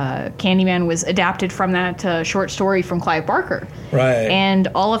 Candyman was adapted from that short story from Clive Barker. Right. And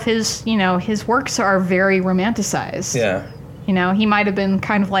all of his, his works are very romanticized. Yeah. He might have been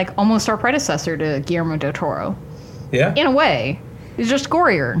kind of like almost our predecessor to Guillermo del Toro. Yeah. In a way. He's just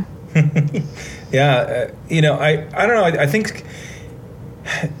gorier. Yeah. I don't know. I think.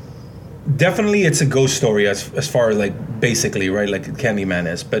 Definitely, it's a ghost story as far as like basically, right? Like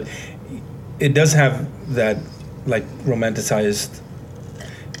Candyman is, but it does have that like romanticized.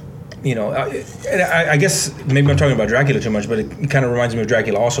 I guess maybe I'm talking about Dracula too much, but it kind of reminds me of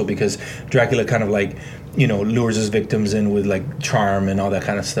Dracula also because Dracula kind of like lures his victims in with like charm and all that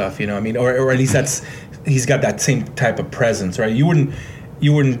kind of stuff. I mean, or at least he's got that same type of presence, right? You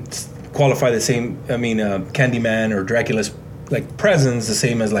wouldn't qualify the same. I mean, Candyman or Dracula's like presence the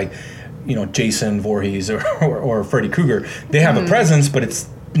same as like. Jason Voorhees or Freddy Krueger, they have a presence, but it's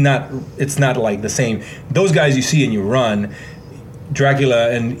not like the same. Those guys you see and you run.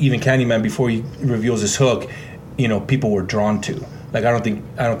 Dracula and even Candyman before he reveals his hook, people were drawn to, Like I don't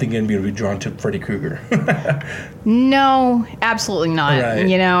think anybody would be drawn to Freddy Krueger. No, absolutely not. Right.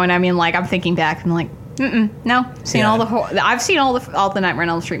 You know, and I mean, like I'm thinking back, I'm like, no. I've seen all the Nightmare on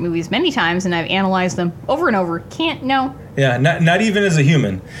Elm Street movies many times, and I've analyzed them over and over. No. Yeah, not even as a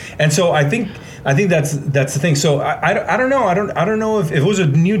human. And so I think that's the thing. So I don't know. I don't know if it was a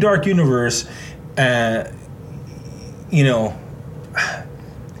new Dark Universe, you know.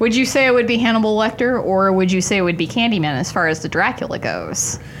 Would you say it would be Hannibal Lecter, or would you say it would be Candyman as far as the Dracula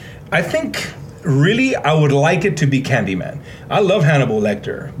goes? I think really I would like it to be Candyman. I love Hannibal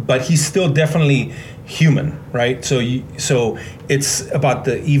Lecter, but he's still definitely human, right? So it's about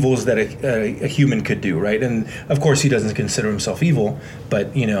the evils that a human could do, right? And of course he doesn't consider himself evil,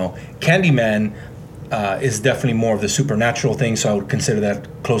 but you know, Candyman is definitely more of the supernatural thing. So I would consider that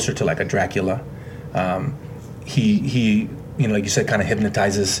closer to like a Dracula. He you know, like you said, kind of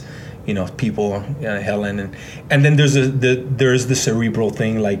hypnotizes, you know, people, Helen, and then there's the cerebral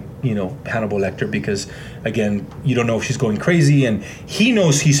thing, like, you know, Hannibal Lecter, because again, you don't know if she's going crazy, and he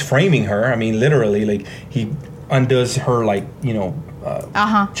knows he's framing her. I mean, literally, like he undoes her, like, you know,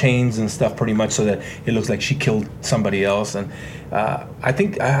 chains and stuff, pretty much, so that it looks like she killed somebody else. And I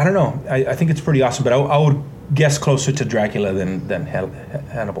don't know, I think it's pretty awesome, but I would guess closer to Dracula than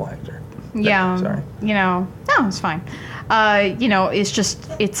Hannibal Lecter. Yeah, sorry. You know, no, it's fine. You know,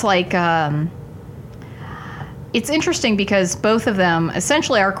 it's like, it's interesting because both of them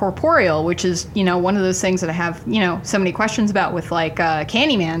essentially are corporeal, which is, you know, one of those things that I have, you know, so many questions about with like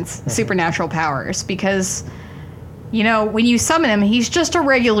Candyman's supernatural powers, because, you know, when you summon him, he's just a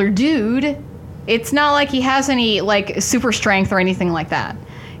regular dude. It's not like he has any like super strength or anything like that,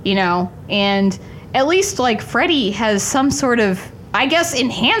 you know, and at least like Freddy has some sort of, I guess,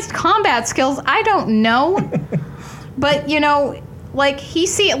 enhanced combat skills. I don't know. But, you know, like, you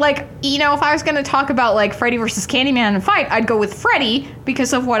know, if I was going to talk about, like, Freddy versus Candyman in a fight, I'd go with Freddy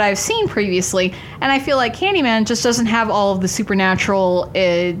because of what I've seen previously. And I feel like Candyman just doesn't have all of the supernatural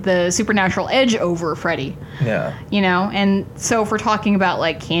edge over Freddy. Yeah. You know? And so if we're talking about,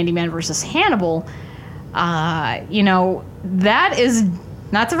 like, Candyman versus Hannibal, you know, that's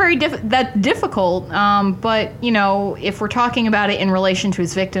difficult. But, you know, if we're talking about it in relation to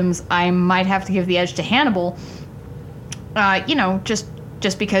his victims, I might have to give the edge to Hannibal. You know, just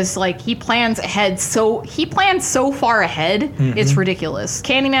because like he plans so far ahead, it's ridiculous.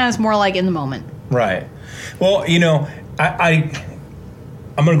 Candyman is more like in the moment. Right. Well, you know, I'm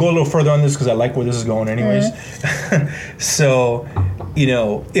going to go a little further on this because I like where this is going anyways. So, you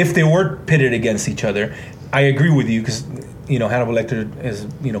know, if they were pitted against each other, I agree with you because, you know, Hannibal Lecter is,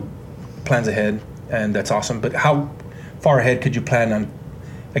 you know, plans ahead, and that's awesome. But how far ahead could you plan on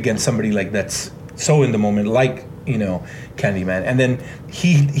against somebody like that's so in the moment, like, you know, Candyman? And then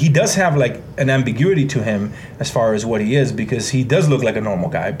he does have like an ambiguity to him as far as what he is, because he does look like a normal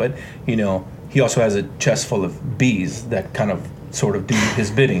guy, but, you know, he also has a chest full of bees that kind of sort of do his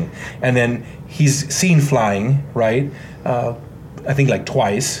bidding. And then he's seen flying, right? I think like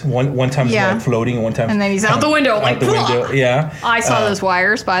twice. One time he's like floating, and one time, and then he's out the window, like the window. Yeah. I saw those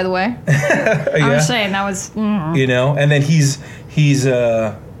wires, by the way. I'm just saying that was. You know, and then he's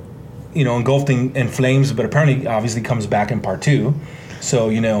you know, engulfed in flames, but apparently, obviously, comes back in part 2. So,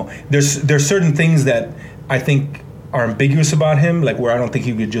 you know, there's certain things that I think are ambiguous about him, like where I don't think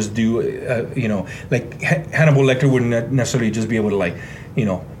he would just do, you know, like Hannibal Lecter wouldn't necessarily just be able to, like, you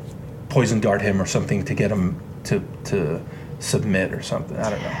know, poison dart him or something to get him to submit or something.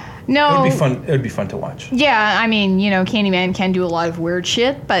 I don't know. No, it would be fun. It would be fun to watch. Yeah, I mean, you know, Candyman can do a lot of weird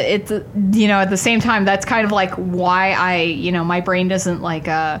shit, but it's, you know, at the same time, that's kind of like why you know, my brain doesn't like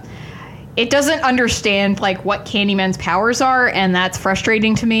it doesn't understand like what Candyman's powers are, and that's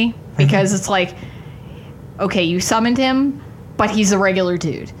frustrating to me because it's like, okay, you summoned him, but he's a regular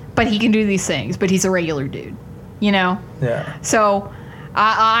dude, but he can do these things, but he's a regular dude, you know? Yeah. So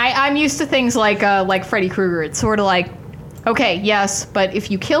I'm used to things like Freddy Krueger. It's sort of like, okay, yes, but if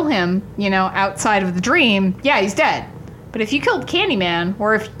you kill him, you know, outside of the dream, yeah, he's dead. But if you killed Candyman,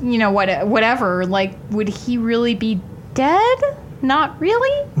 or if, you know, whatever, like, would he really be dead? Not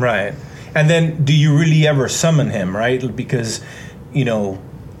really. Right. And then, do you really ever summon him, right? Because, you know,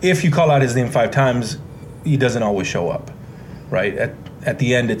 if you call out his name 5 times, he doesn't always show up, right? At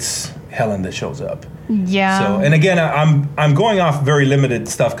the end, it's Helen that shows up. Yeah. So, and again, I'm going off very limited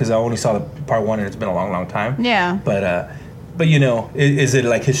stuff because I only saw the part 1 and it's been a long, long time. Yeah. But you know, is it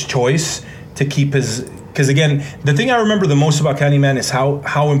like his choice to keep his? Because again, the thing I remember the most about Candyman is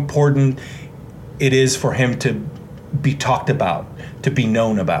how important it is for him to be talked about, to be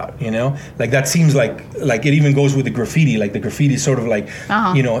known about, you know? Like that seems like it even goes with the graffiti. Like the graffiti is sort of like,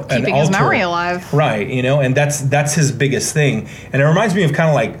 you know, keeping an his altar. memory alive. Right, you know, and that's his biggest thing. And it reminds me of kind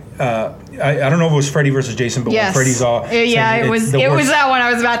of like, I don't know if it was Freddy versus Jason, but when Freddy's all... Yeah, it was that one.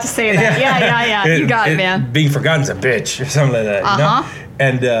 I was about to say that. Yeah. You got it, man. Being forgotten's a bitch or something like that, you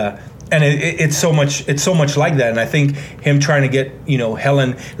know? And it's so much like that. And I think him trying to get, you know,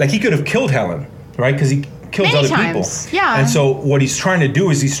 Helen, like he could have killed Helen, right? Because he kills many other times. people. Yeah. And so what he's trying to do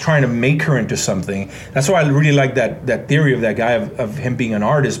is he's trying to make her into something. That's why I really like that theory of that guy of him being an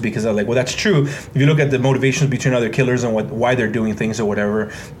artist, because I'm like, well, that's true. If you look at the motivations between other killers and why they're doing things or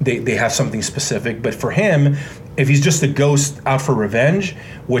whatever, they have something specific. But for him, if he's just a ghost out for revenge,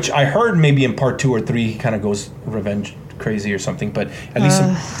 which I heard maybe in part 2 or 3 he kind of goes revenge crazy or something, but at least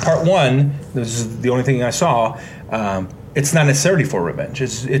in part 1, this is the only thing I saw, it's not necessarily for revenge.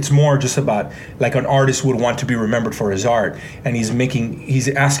 It's more just about like an artist would want to be remembered for his art, and he's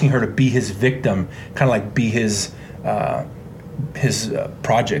asking her to be his victim, kind of like be his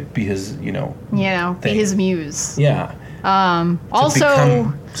project, be his thing. Be his muse. Yeah. Also,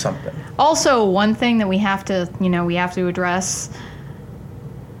 become something. Also, one thing that we have to address: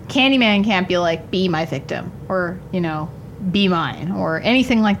 Candyman can't be like, be my victim, or be mine, or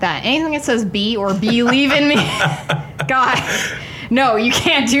anything like that. Anything that says be or believe in me, God, no, you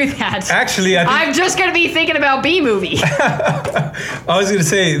can't do that. Actually, I'm just going to be thinking about B movie. I was going to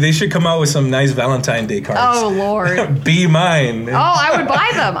say, they should come out with some nice Valentine's Day cards. Oh, Lord. Be mine. Oh, I would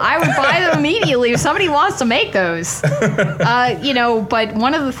buy them. I would buy them immediately if somebody wants to make those. But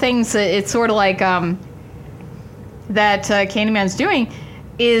one of the things that it's sort of like that Candyman's doing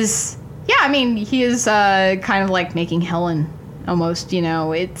is... Yeah, I mean, he is kind of like making Helen almost,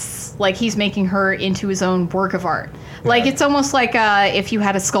 it's like he's making her into his own work of art. Like, it's almost like if you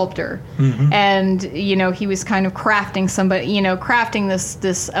had a sculptor and, he was kind of crafting crafting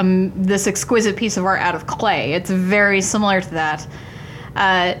this exquisite piece of art out of clay. It's very similar to that.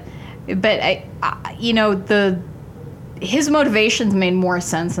 But his motivations made more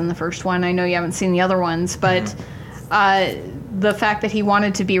sense in the first one. I know you haven't seen the other ones, but... the fact that he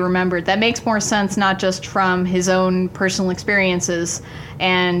wanted to be remembered, that makes more sense, not just from his own personal experiences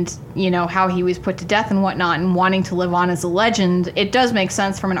and, how he was put to death and whatnot and wanting to live on as a legend. It does make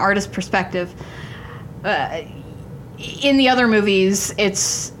sense from an artist's perspective. In the other movies,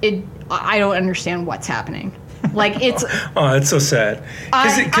 I don't understand what's happening. Like, it's... Oh, it's so sad.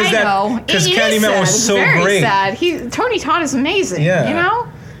 I know. Because Candyman was so very great. Sad. Tony Todd is amazing,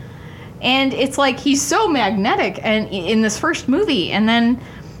 And it's like he's so magnetic and in this first movie, and then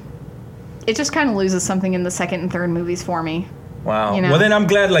it just kind of loses something in the second and third movies for me. Wow. Well, then I'm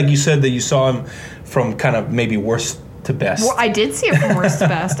glad, like you said, that you saw him from kind of maybe worst to best. Well, I did see it from worst to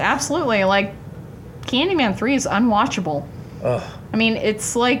best. Absolutely. Like, Candyman 3 is unwatchable. Ugh. I mean,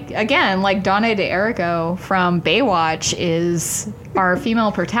 it's like, again, like Donna de Errico from Baywatch is our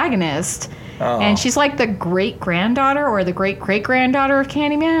female protagonist. Oh. And she's like the great-granddaughter or the great-great-granddaughter of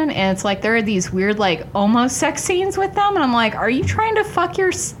Candyman. And it's like there are these weird, like, almost sex scenes with them. And I'm like, are you trying to fuck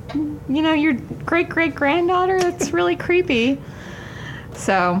your great-great-granddaughter? That's really creepy.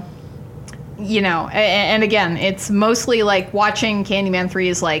 So, and again, it's mostly like watching Candyman 3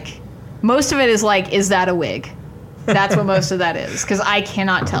 is like, most of it is like, is that a wig? That's what most of that is. Because I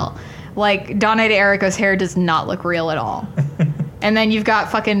cannot tell. Like, Donna de Errico's hair does not look real at all. And then you've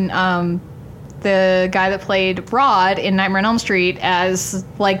got fucking... the guy that played Rod in Nightmare on Elm Street as,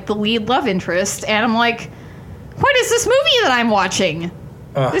 like, the lead love interest. And I'm like, what is this movie that I'm watching?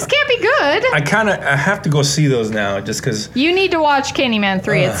 This can't be good. I have to go see those now just because... You need to watch Candyman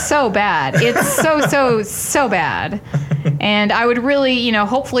 3. It's so bad. It's so bad. And I would really,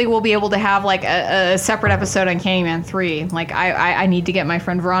 hopefully we'll be able to have, like, a separate episode on Candyman 3. Like, I need to get my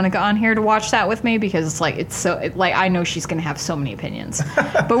friend Veronica on here to watch that with me because it's like, I know she's going to have so many opinions.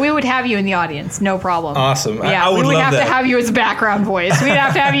 But we would have you in the audience. No problem. Awesome. Yeah, I would we would love have to have you as background voice. We'd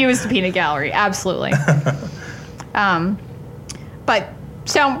have to have you as the peanut gallery. Absolutely. But...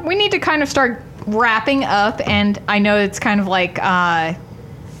 So we need to kind of start wrapping up, and I know it's kind of like a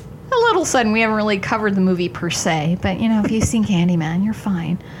little sudden. We haven't really covered the movie per se, but if you've seen Candyman, you're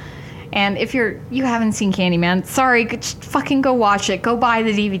fine. And if you haven't seen Candyman, sorry, just fucking go watch it. Go buy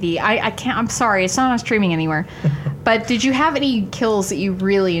the DVD. I can't. I'm sorry, it's not on streaming anywhere. But did you have any kills that you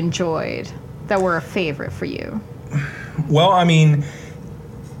really enjoyed that were a favorite for you? Well, I mean,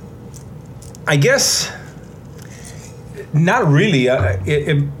 I guess. Not really.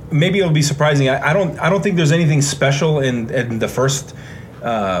 Maybe it'll be surprising. I don't think there's anything special in the first,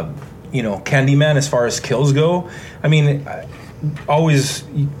 Candyman as far as kills go. I mean, always,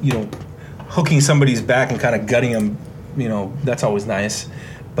 hooking somebody's back and kind of gutting them, you know, that's always nice.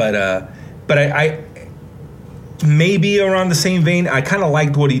 But I maybe around the same vein, I kind of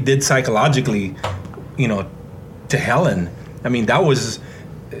liked what he did psychologically, you know, to Helen. I mean, that was,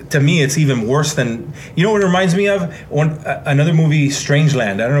 to me, it's even worse than, you know what it reminds me of? Another movie,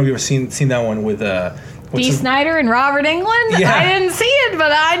 Strangeland. I don't know if you've ever seen that one with Dee Snider and Robert Englund? Yeah. I didn't see it,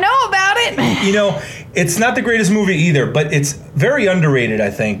 but I know about it. You know, it's not the greatest movie either, but it's very underrated, I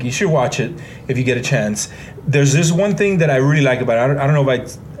think. You should watch it if you get a chance. There's this one thing that I really like about it. I don't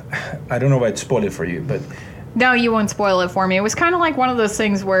know if I'd spoil it for you, but... No, you won't spoil it for me. It was kind of like one of those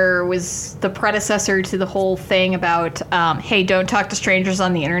things where it was the predecessor to the whole thing about, hey, don't talk to strangers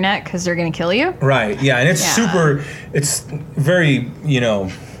on the internet because they're going to kill you. Right, yeah, and it's very, you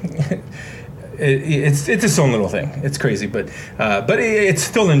know, it's its own little thing. It's crazy, but it's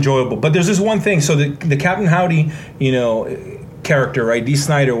still enjoyable. But there's this one thing. So the Captain Howdy, you know, character, right, Dee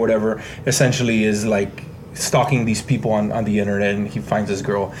Snider or whatever, essentially is like stalking these people on the internet, and he finds this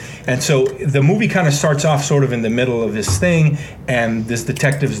girl. And so the movie kind of starts off sort of in the middle of this thing, and this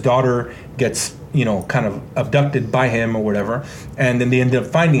detective's daughter gets, you know, kind of abducted by him or whatever, and then they end up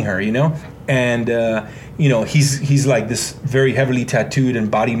finding her, you know. And you know, he's like this very heavily tattooed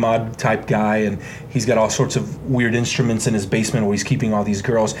and body mod type guy, and he's got all sorts of weird instruments in his basement where he's keeping all these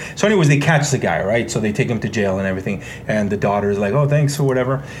girls. So anyways, they catch the guy, right? So they take him to jail and everything, and the daughter is like, oh, thanks or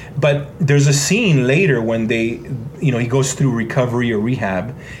whatever. But there's a scene later when they, you know, he goes through recovery or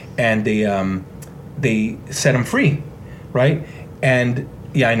rehab, and they set him free, right? And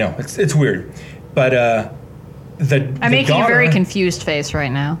yeah, I know, it's weird, but I'm making a very confused face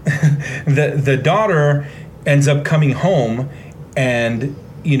right now. The daughter ends up coming home, and,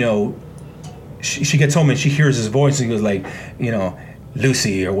 you know, she gets home and she hears his voice, and he goes like, you know,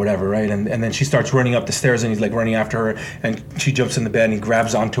 Lucy or whatever, right? And then she starts running up the stairs, and he's like running after her, and she jumps in the bed and he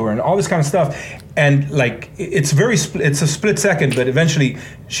grabs onto her and all this kind of stuff. And like, it's a split second, but eventually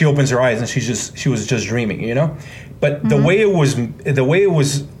she opens her eyes and she was just dreaming, you know? But the way it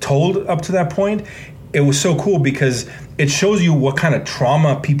was told up to that point, it was so cool because it shows you what kind of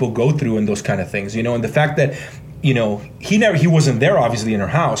trauma people go through in those kind of things, you know, and the fact that, you know, he wasn't there obviously in her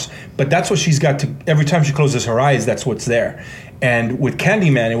house, but that's what she's got to, every time she closes her eyes, that's what's there. And with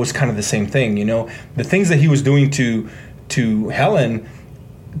Candyman, it was kind of the same thing, you know, the things that he was doing to Helen,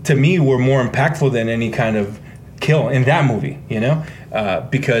 to me, were more impactful than any kind of kill in that movie, you know,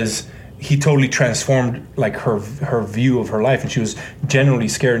 because he totally transformed like her view of her life, and she was genuinely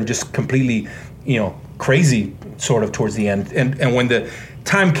scared and just completely, you know, crazy sort of towards the end. And when the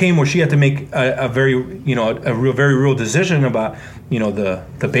time came where she had to make a very, you know, very real decision about, you know,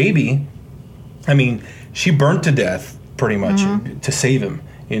 the baby, I mean, she burnt to death pretty much to save him,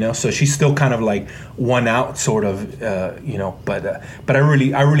 you know, so she's still kind of like one out sort of, you know, but I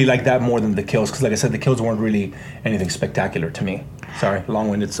really like that more than the kills, because like I said, the kills weren't really anything spectacular to me. Sorry,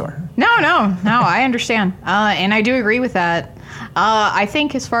 long-winded story. No, I understand. And I do agree with that. I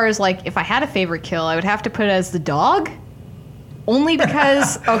think as far as like, if I had a favorite kill, I would have to put it as the dog. Only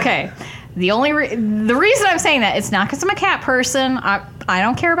because, okay, the reason I'm saying that, it's not because I'm a cat person. I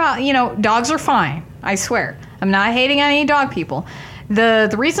don't care about, you know, dogs are fine. I swear. I'm not hating on any dog people.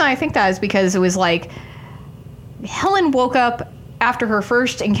 The reason I think that is because it was like, Helen woke up after her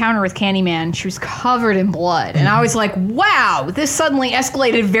first encounter with Candyman. She was covered in blood. And I was like, wow, this suddenly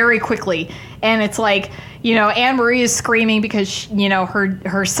escalated very quickly. And it's like, you know, Anne Marie is screaming because, you know,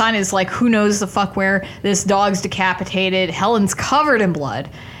 her son is like, who knows the fuck where, this dog's decapitated. Helen's covered in blood.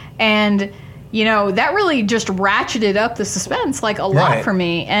 And, you know, that really just ratcheted up the suspense like a lot for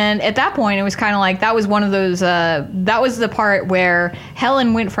me. And at that point, it was kind of like, that was one of those, that was the part where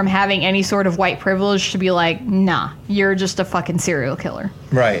Helen went from having any sort of white privilege to be like, nah, you're just a fucking serial killer.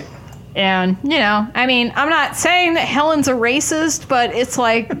 Right. And, you know, I mean, I'm not saying that Helen's a racist, but it's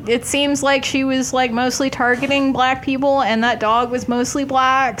like, it seems like she was like mostly targeting black people, and that dog was mostly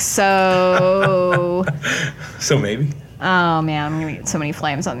black, so... So maybe. Oh, man, I'm going to get so many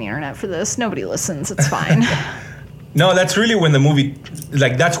flames on the internet for this. Nobody listens. It's fine. No, that's really when the movie,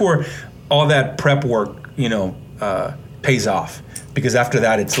 like, that's where all that prep work, you know, pays off. Because after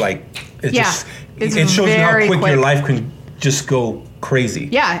that, it's like, it shows you how quick your life can just go crazy.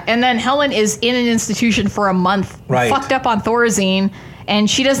 Yeah, and then Helen is in an institution for a month, fucked up on Thorazine, and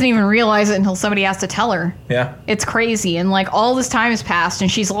she doesn't even realize it until somebody has to tell her. Yeah. It's crazy, and, like, all this time has passed, and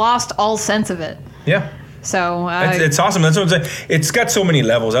she's lost all sense of it. Yeah. So it's awesome. That's what I'm saying. It's got so many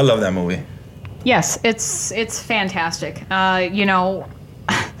levels. I love that movie. Yes, it's fantastic. You know,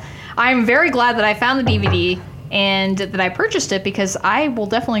 I'm very glad that I found the DVD and that I purchased it, because I will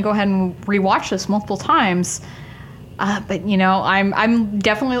definitely go ahead and rewatch this multiple times. But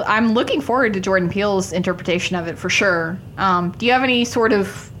I'm looking forward to Jordan Peele's interpretation of it for sure. Do you have any sort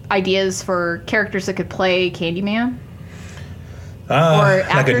of ideas for characters that could play Candyman? Or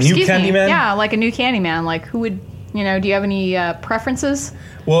actors, like a new Candyman? Yeah, like a new Candyman. Like who would, do you have any preferences?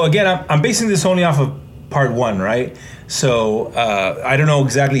 Well, again, I'm basing this only off of part 1, right? So I don't know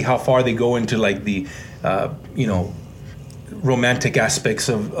exactly how far they go into like the, romantic aspects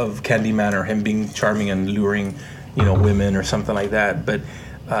of Candyman or him being charming and luring, women or something like that. But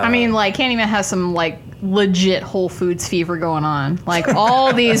like Candyman has some like legit Whole Foods fever going on. Like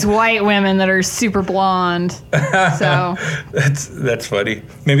all these white women that are super blonde. So that's funny.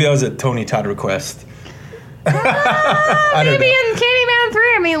 Maybe that was a Tony Todd request. Maybe in Candyman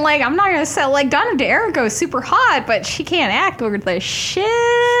 3, I'm not gonna say like Donna D'Errico is super hot, but she can't act worth the shit.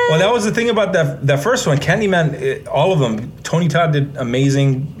 Well, that was the thing about that first one, Candyman. All of them, Tony Todd did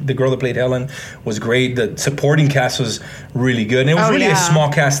amazing. The girl that played Helen was great. The supporting cast was really good. And it was really a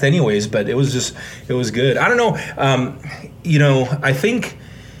small cast, anyways, but it was good. I don't know. I think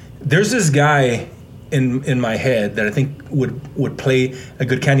there's this guy in my head that I think would play a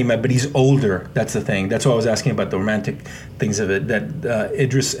good Candyman, but he's older. That's the thing. That's why I was asking about the romantic things of it. That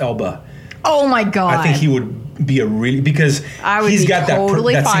Idris Elba. Oh my God! I think he would be because he's got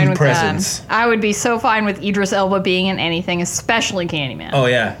that same presence. That. I would be so fine with Idris Elba being in anything, especially Candyman. Oh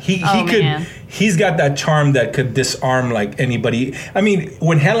yeah, he could. Man. He's got that charm that could disarm like anybody.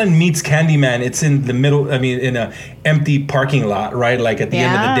 When Helen meets Candyman, it's in the middle. In a empty parking lot, right? Like at the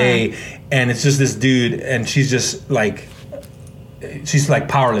end of the day, and it's just this dude, and she's just like. She's like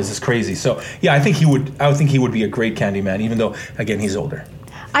powerless. It's crazy. So yeah, I think he would be a great Candyman, even though again he's older.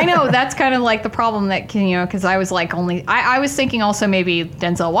 I know that's kind of like the problem that because I was like I was thinking also maybe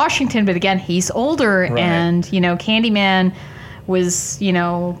Denzel Washington, but again he's older, right. And Candyman was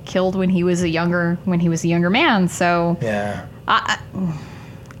killed when he was a younger man. So yeah,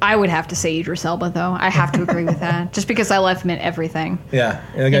 I would have to say Idris Elba though. I have to agree with that, just because I love him in everything. Yeah,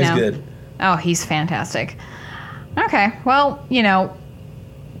 that guy's good. Oh, he's fantastic. Okay, well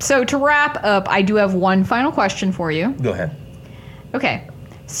so to wrap up, I do have one final question for you. Go ahead. Okay.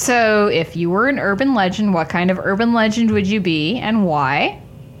 So, if you were an urban legend, what kind of urban legend would you be and why?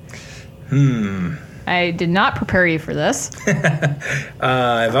 I did not prepare you for this. If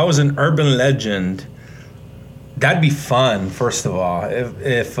I was an urban legend, that'd be fun, first of all.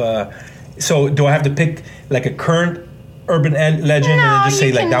 So, do I have to pick like a current urban legend and then just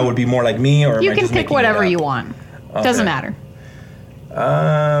say like that would be more like me? Or you can pick whatever you want. Okay. Doesn't matter.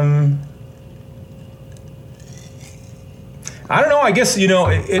 I don't know. I guess,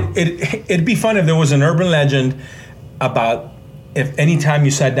 it'd be fun if there was an urban legend about if any time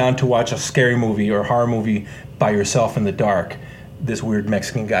you sat down to watch a scary movie or horror movie by yourself in the dark, this weird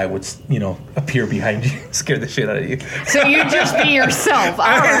Mexican guy would, appear behind you, scare the shit out of you. So you'd just be yourself.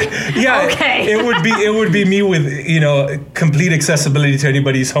 Yeah. Okay. It would be me with, complete accessibility to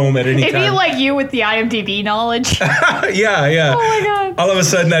anybody's home at any time. It'd be like you with the IMDb knowledge. Yeah. Oh my God. All of a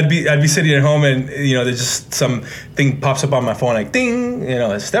sudden I'd be sitting at home and, there's just some thing pops up on my phone like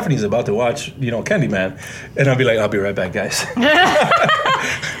ding, Stephanie's about to watch, Candyman. And I'll be like, I'll be right back, guys.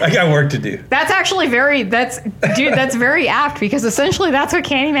 I got work to do. That's actually that's very apt, because essentially that's what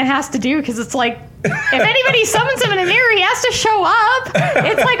Candyman has to do, because it's like if anybody summons him in a mirror, he has to show up.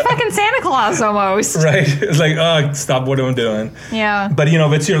 It's like fucking Santa Claus almost. Right. It's like, stop what I'm doing. Yeah. But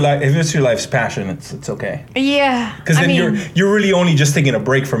if it's your life's passion, it's okay. Yeah. Because then you're really only just taking a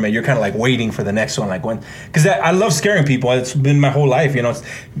break from it. You're kind of like waiting for the next one, like when. Because I love scaring people. It's been my whole life,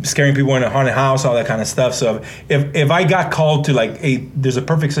 scaring people in a haunted house, all that kind of stuff. So if I got called to like, hey, there's a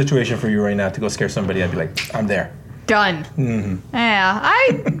perfect situation for you right now to go scare somebody, I'd be like, I'm there. Done. Mm-hmm. Yeah,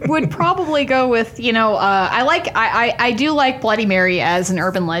 I would probably go with, I do like Bloody Mary as an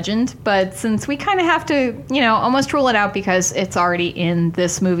urban legend, but since we kind of have to, almost rule it out because it's already in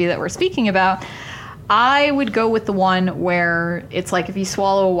this movie that we're speaking about, I would go with the one where it's like if you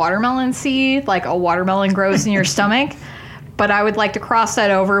swallow a watermelon seed, like a watermelon grows in your stomach. But I would like to cross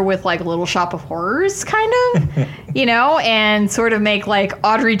that over with like Little Shop of Horrors, kind of, and sort of make like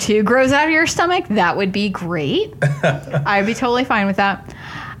Audrey 2 grows out of your stomach. That would be great. I'd be totally fine with that.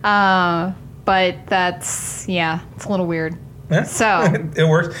 But it's a little weird. Yeah. So it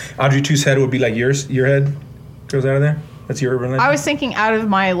works. Audrey 2's head would be like your head grows out of there. That's your urban legend. I was thinking out of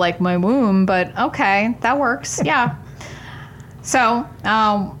my womb, but okay, that works. Yeah. So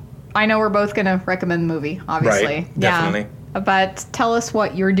I know we're both gonna recommend the movie, obviously. Right. Definitely. Yeah. But tell us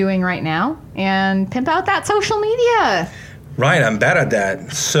what you're doing right now and pimp out that social media. Right, I'm bad at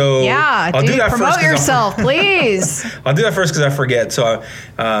that. So yeah, I'll do that promote first yourself, please. I'll do that first because I forget. So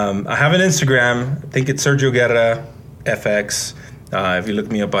I have an Instagram. I think it's Sergio Guerra FX. If you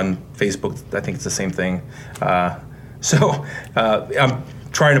look me up on Facebook, I think it's the same thing. So I'm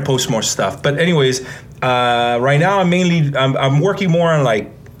trying to post more stuff. But anyways, right now I'm working more on like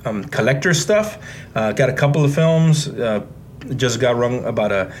collector stuff. Got a couple of films. Just got rung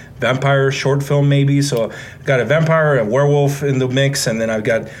about a vampire short film maybe. So got a vampire, a werewolf in the mix, and then I've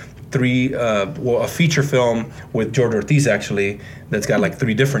got a feature film with George Ortiz actually that's got like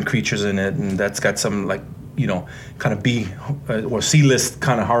 3 different creatures in it, and that's got some like, you know, kind of B or C-list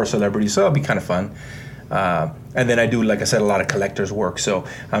kind of horror celebrities. So it'll be kind of fun. And then I do, like I said, a lot of collector's work. So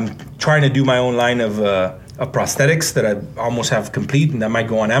I'm trying to do my own line of prosthetics that I almost have complete, and that might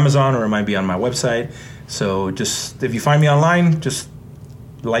go on Amazon or it might be on my website. So just, if you find me online, just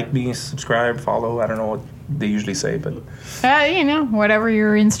like me, subscribe, follow. I don't know what they usually say, but you know, whatever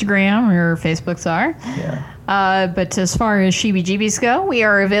your Instagram or your Facebooks are. yeah. But as far as SheebyGeebies go, we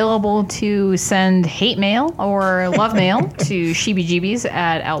are available to send hate mail or love mail to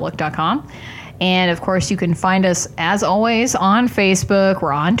SheebyGeebies@outlook.com. And of course, you can find us, as always, on Facebook.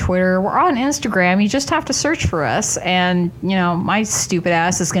 We're on Twitter. We're on Instagram. You just have to search for us. And, you know, my stupid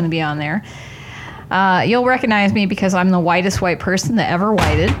ass is going to be on there. You'll recognize me because I'm the whitest white person that ever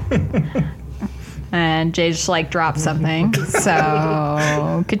whited. And Jay just like dropped something.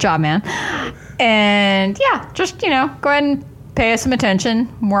 So good job, man. And yeah, just, you know, go ahead and pay us some attention.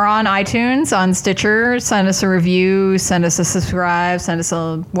 We're on iTunes, on Stitcher. Send us a review, send us a subscribe, send us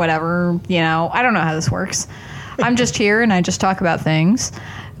a whatever. You know, I don't know how this works. I'm just here and I just talk about things.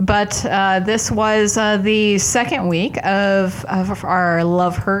 But this was the second week of our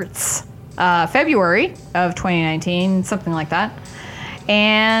Love Hurts February of 2019, something like that.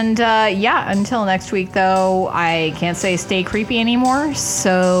 And yeah, until next week, though, I can't say stay creepy anymore.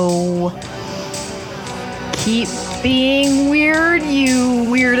 So keep being weird, you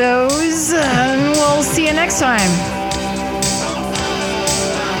weirdos. And we'll see you next time.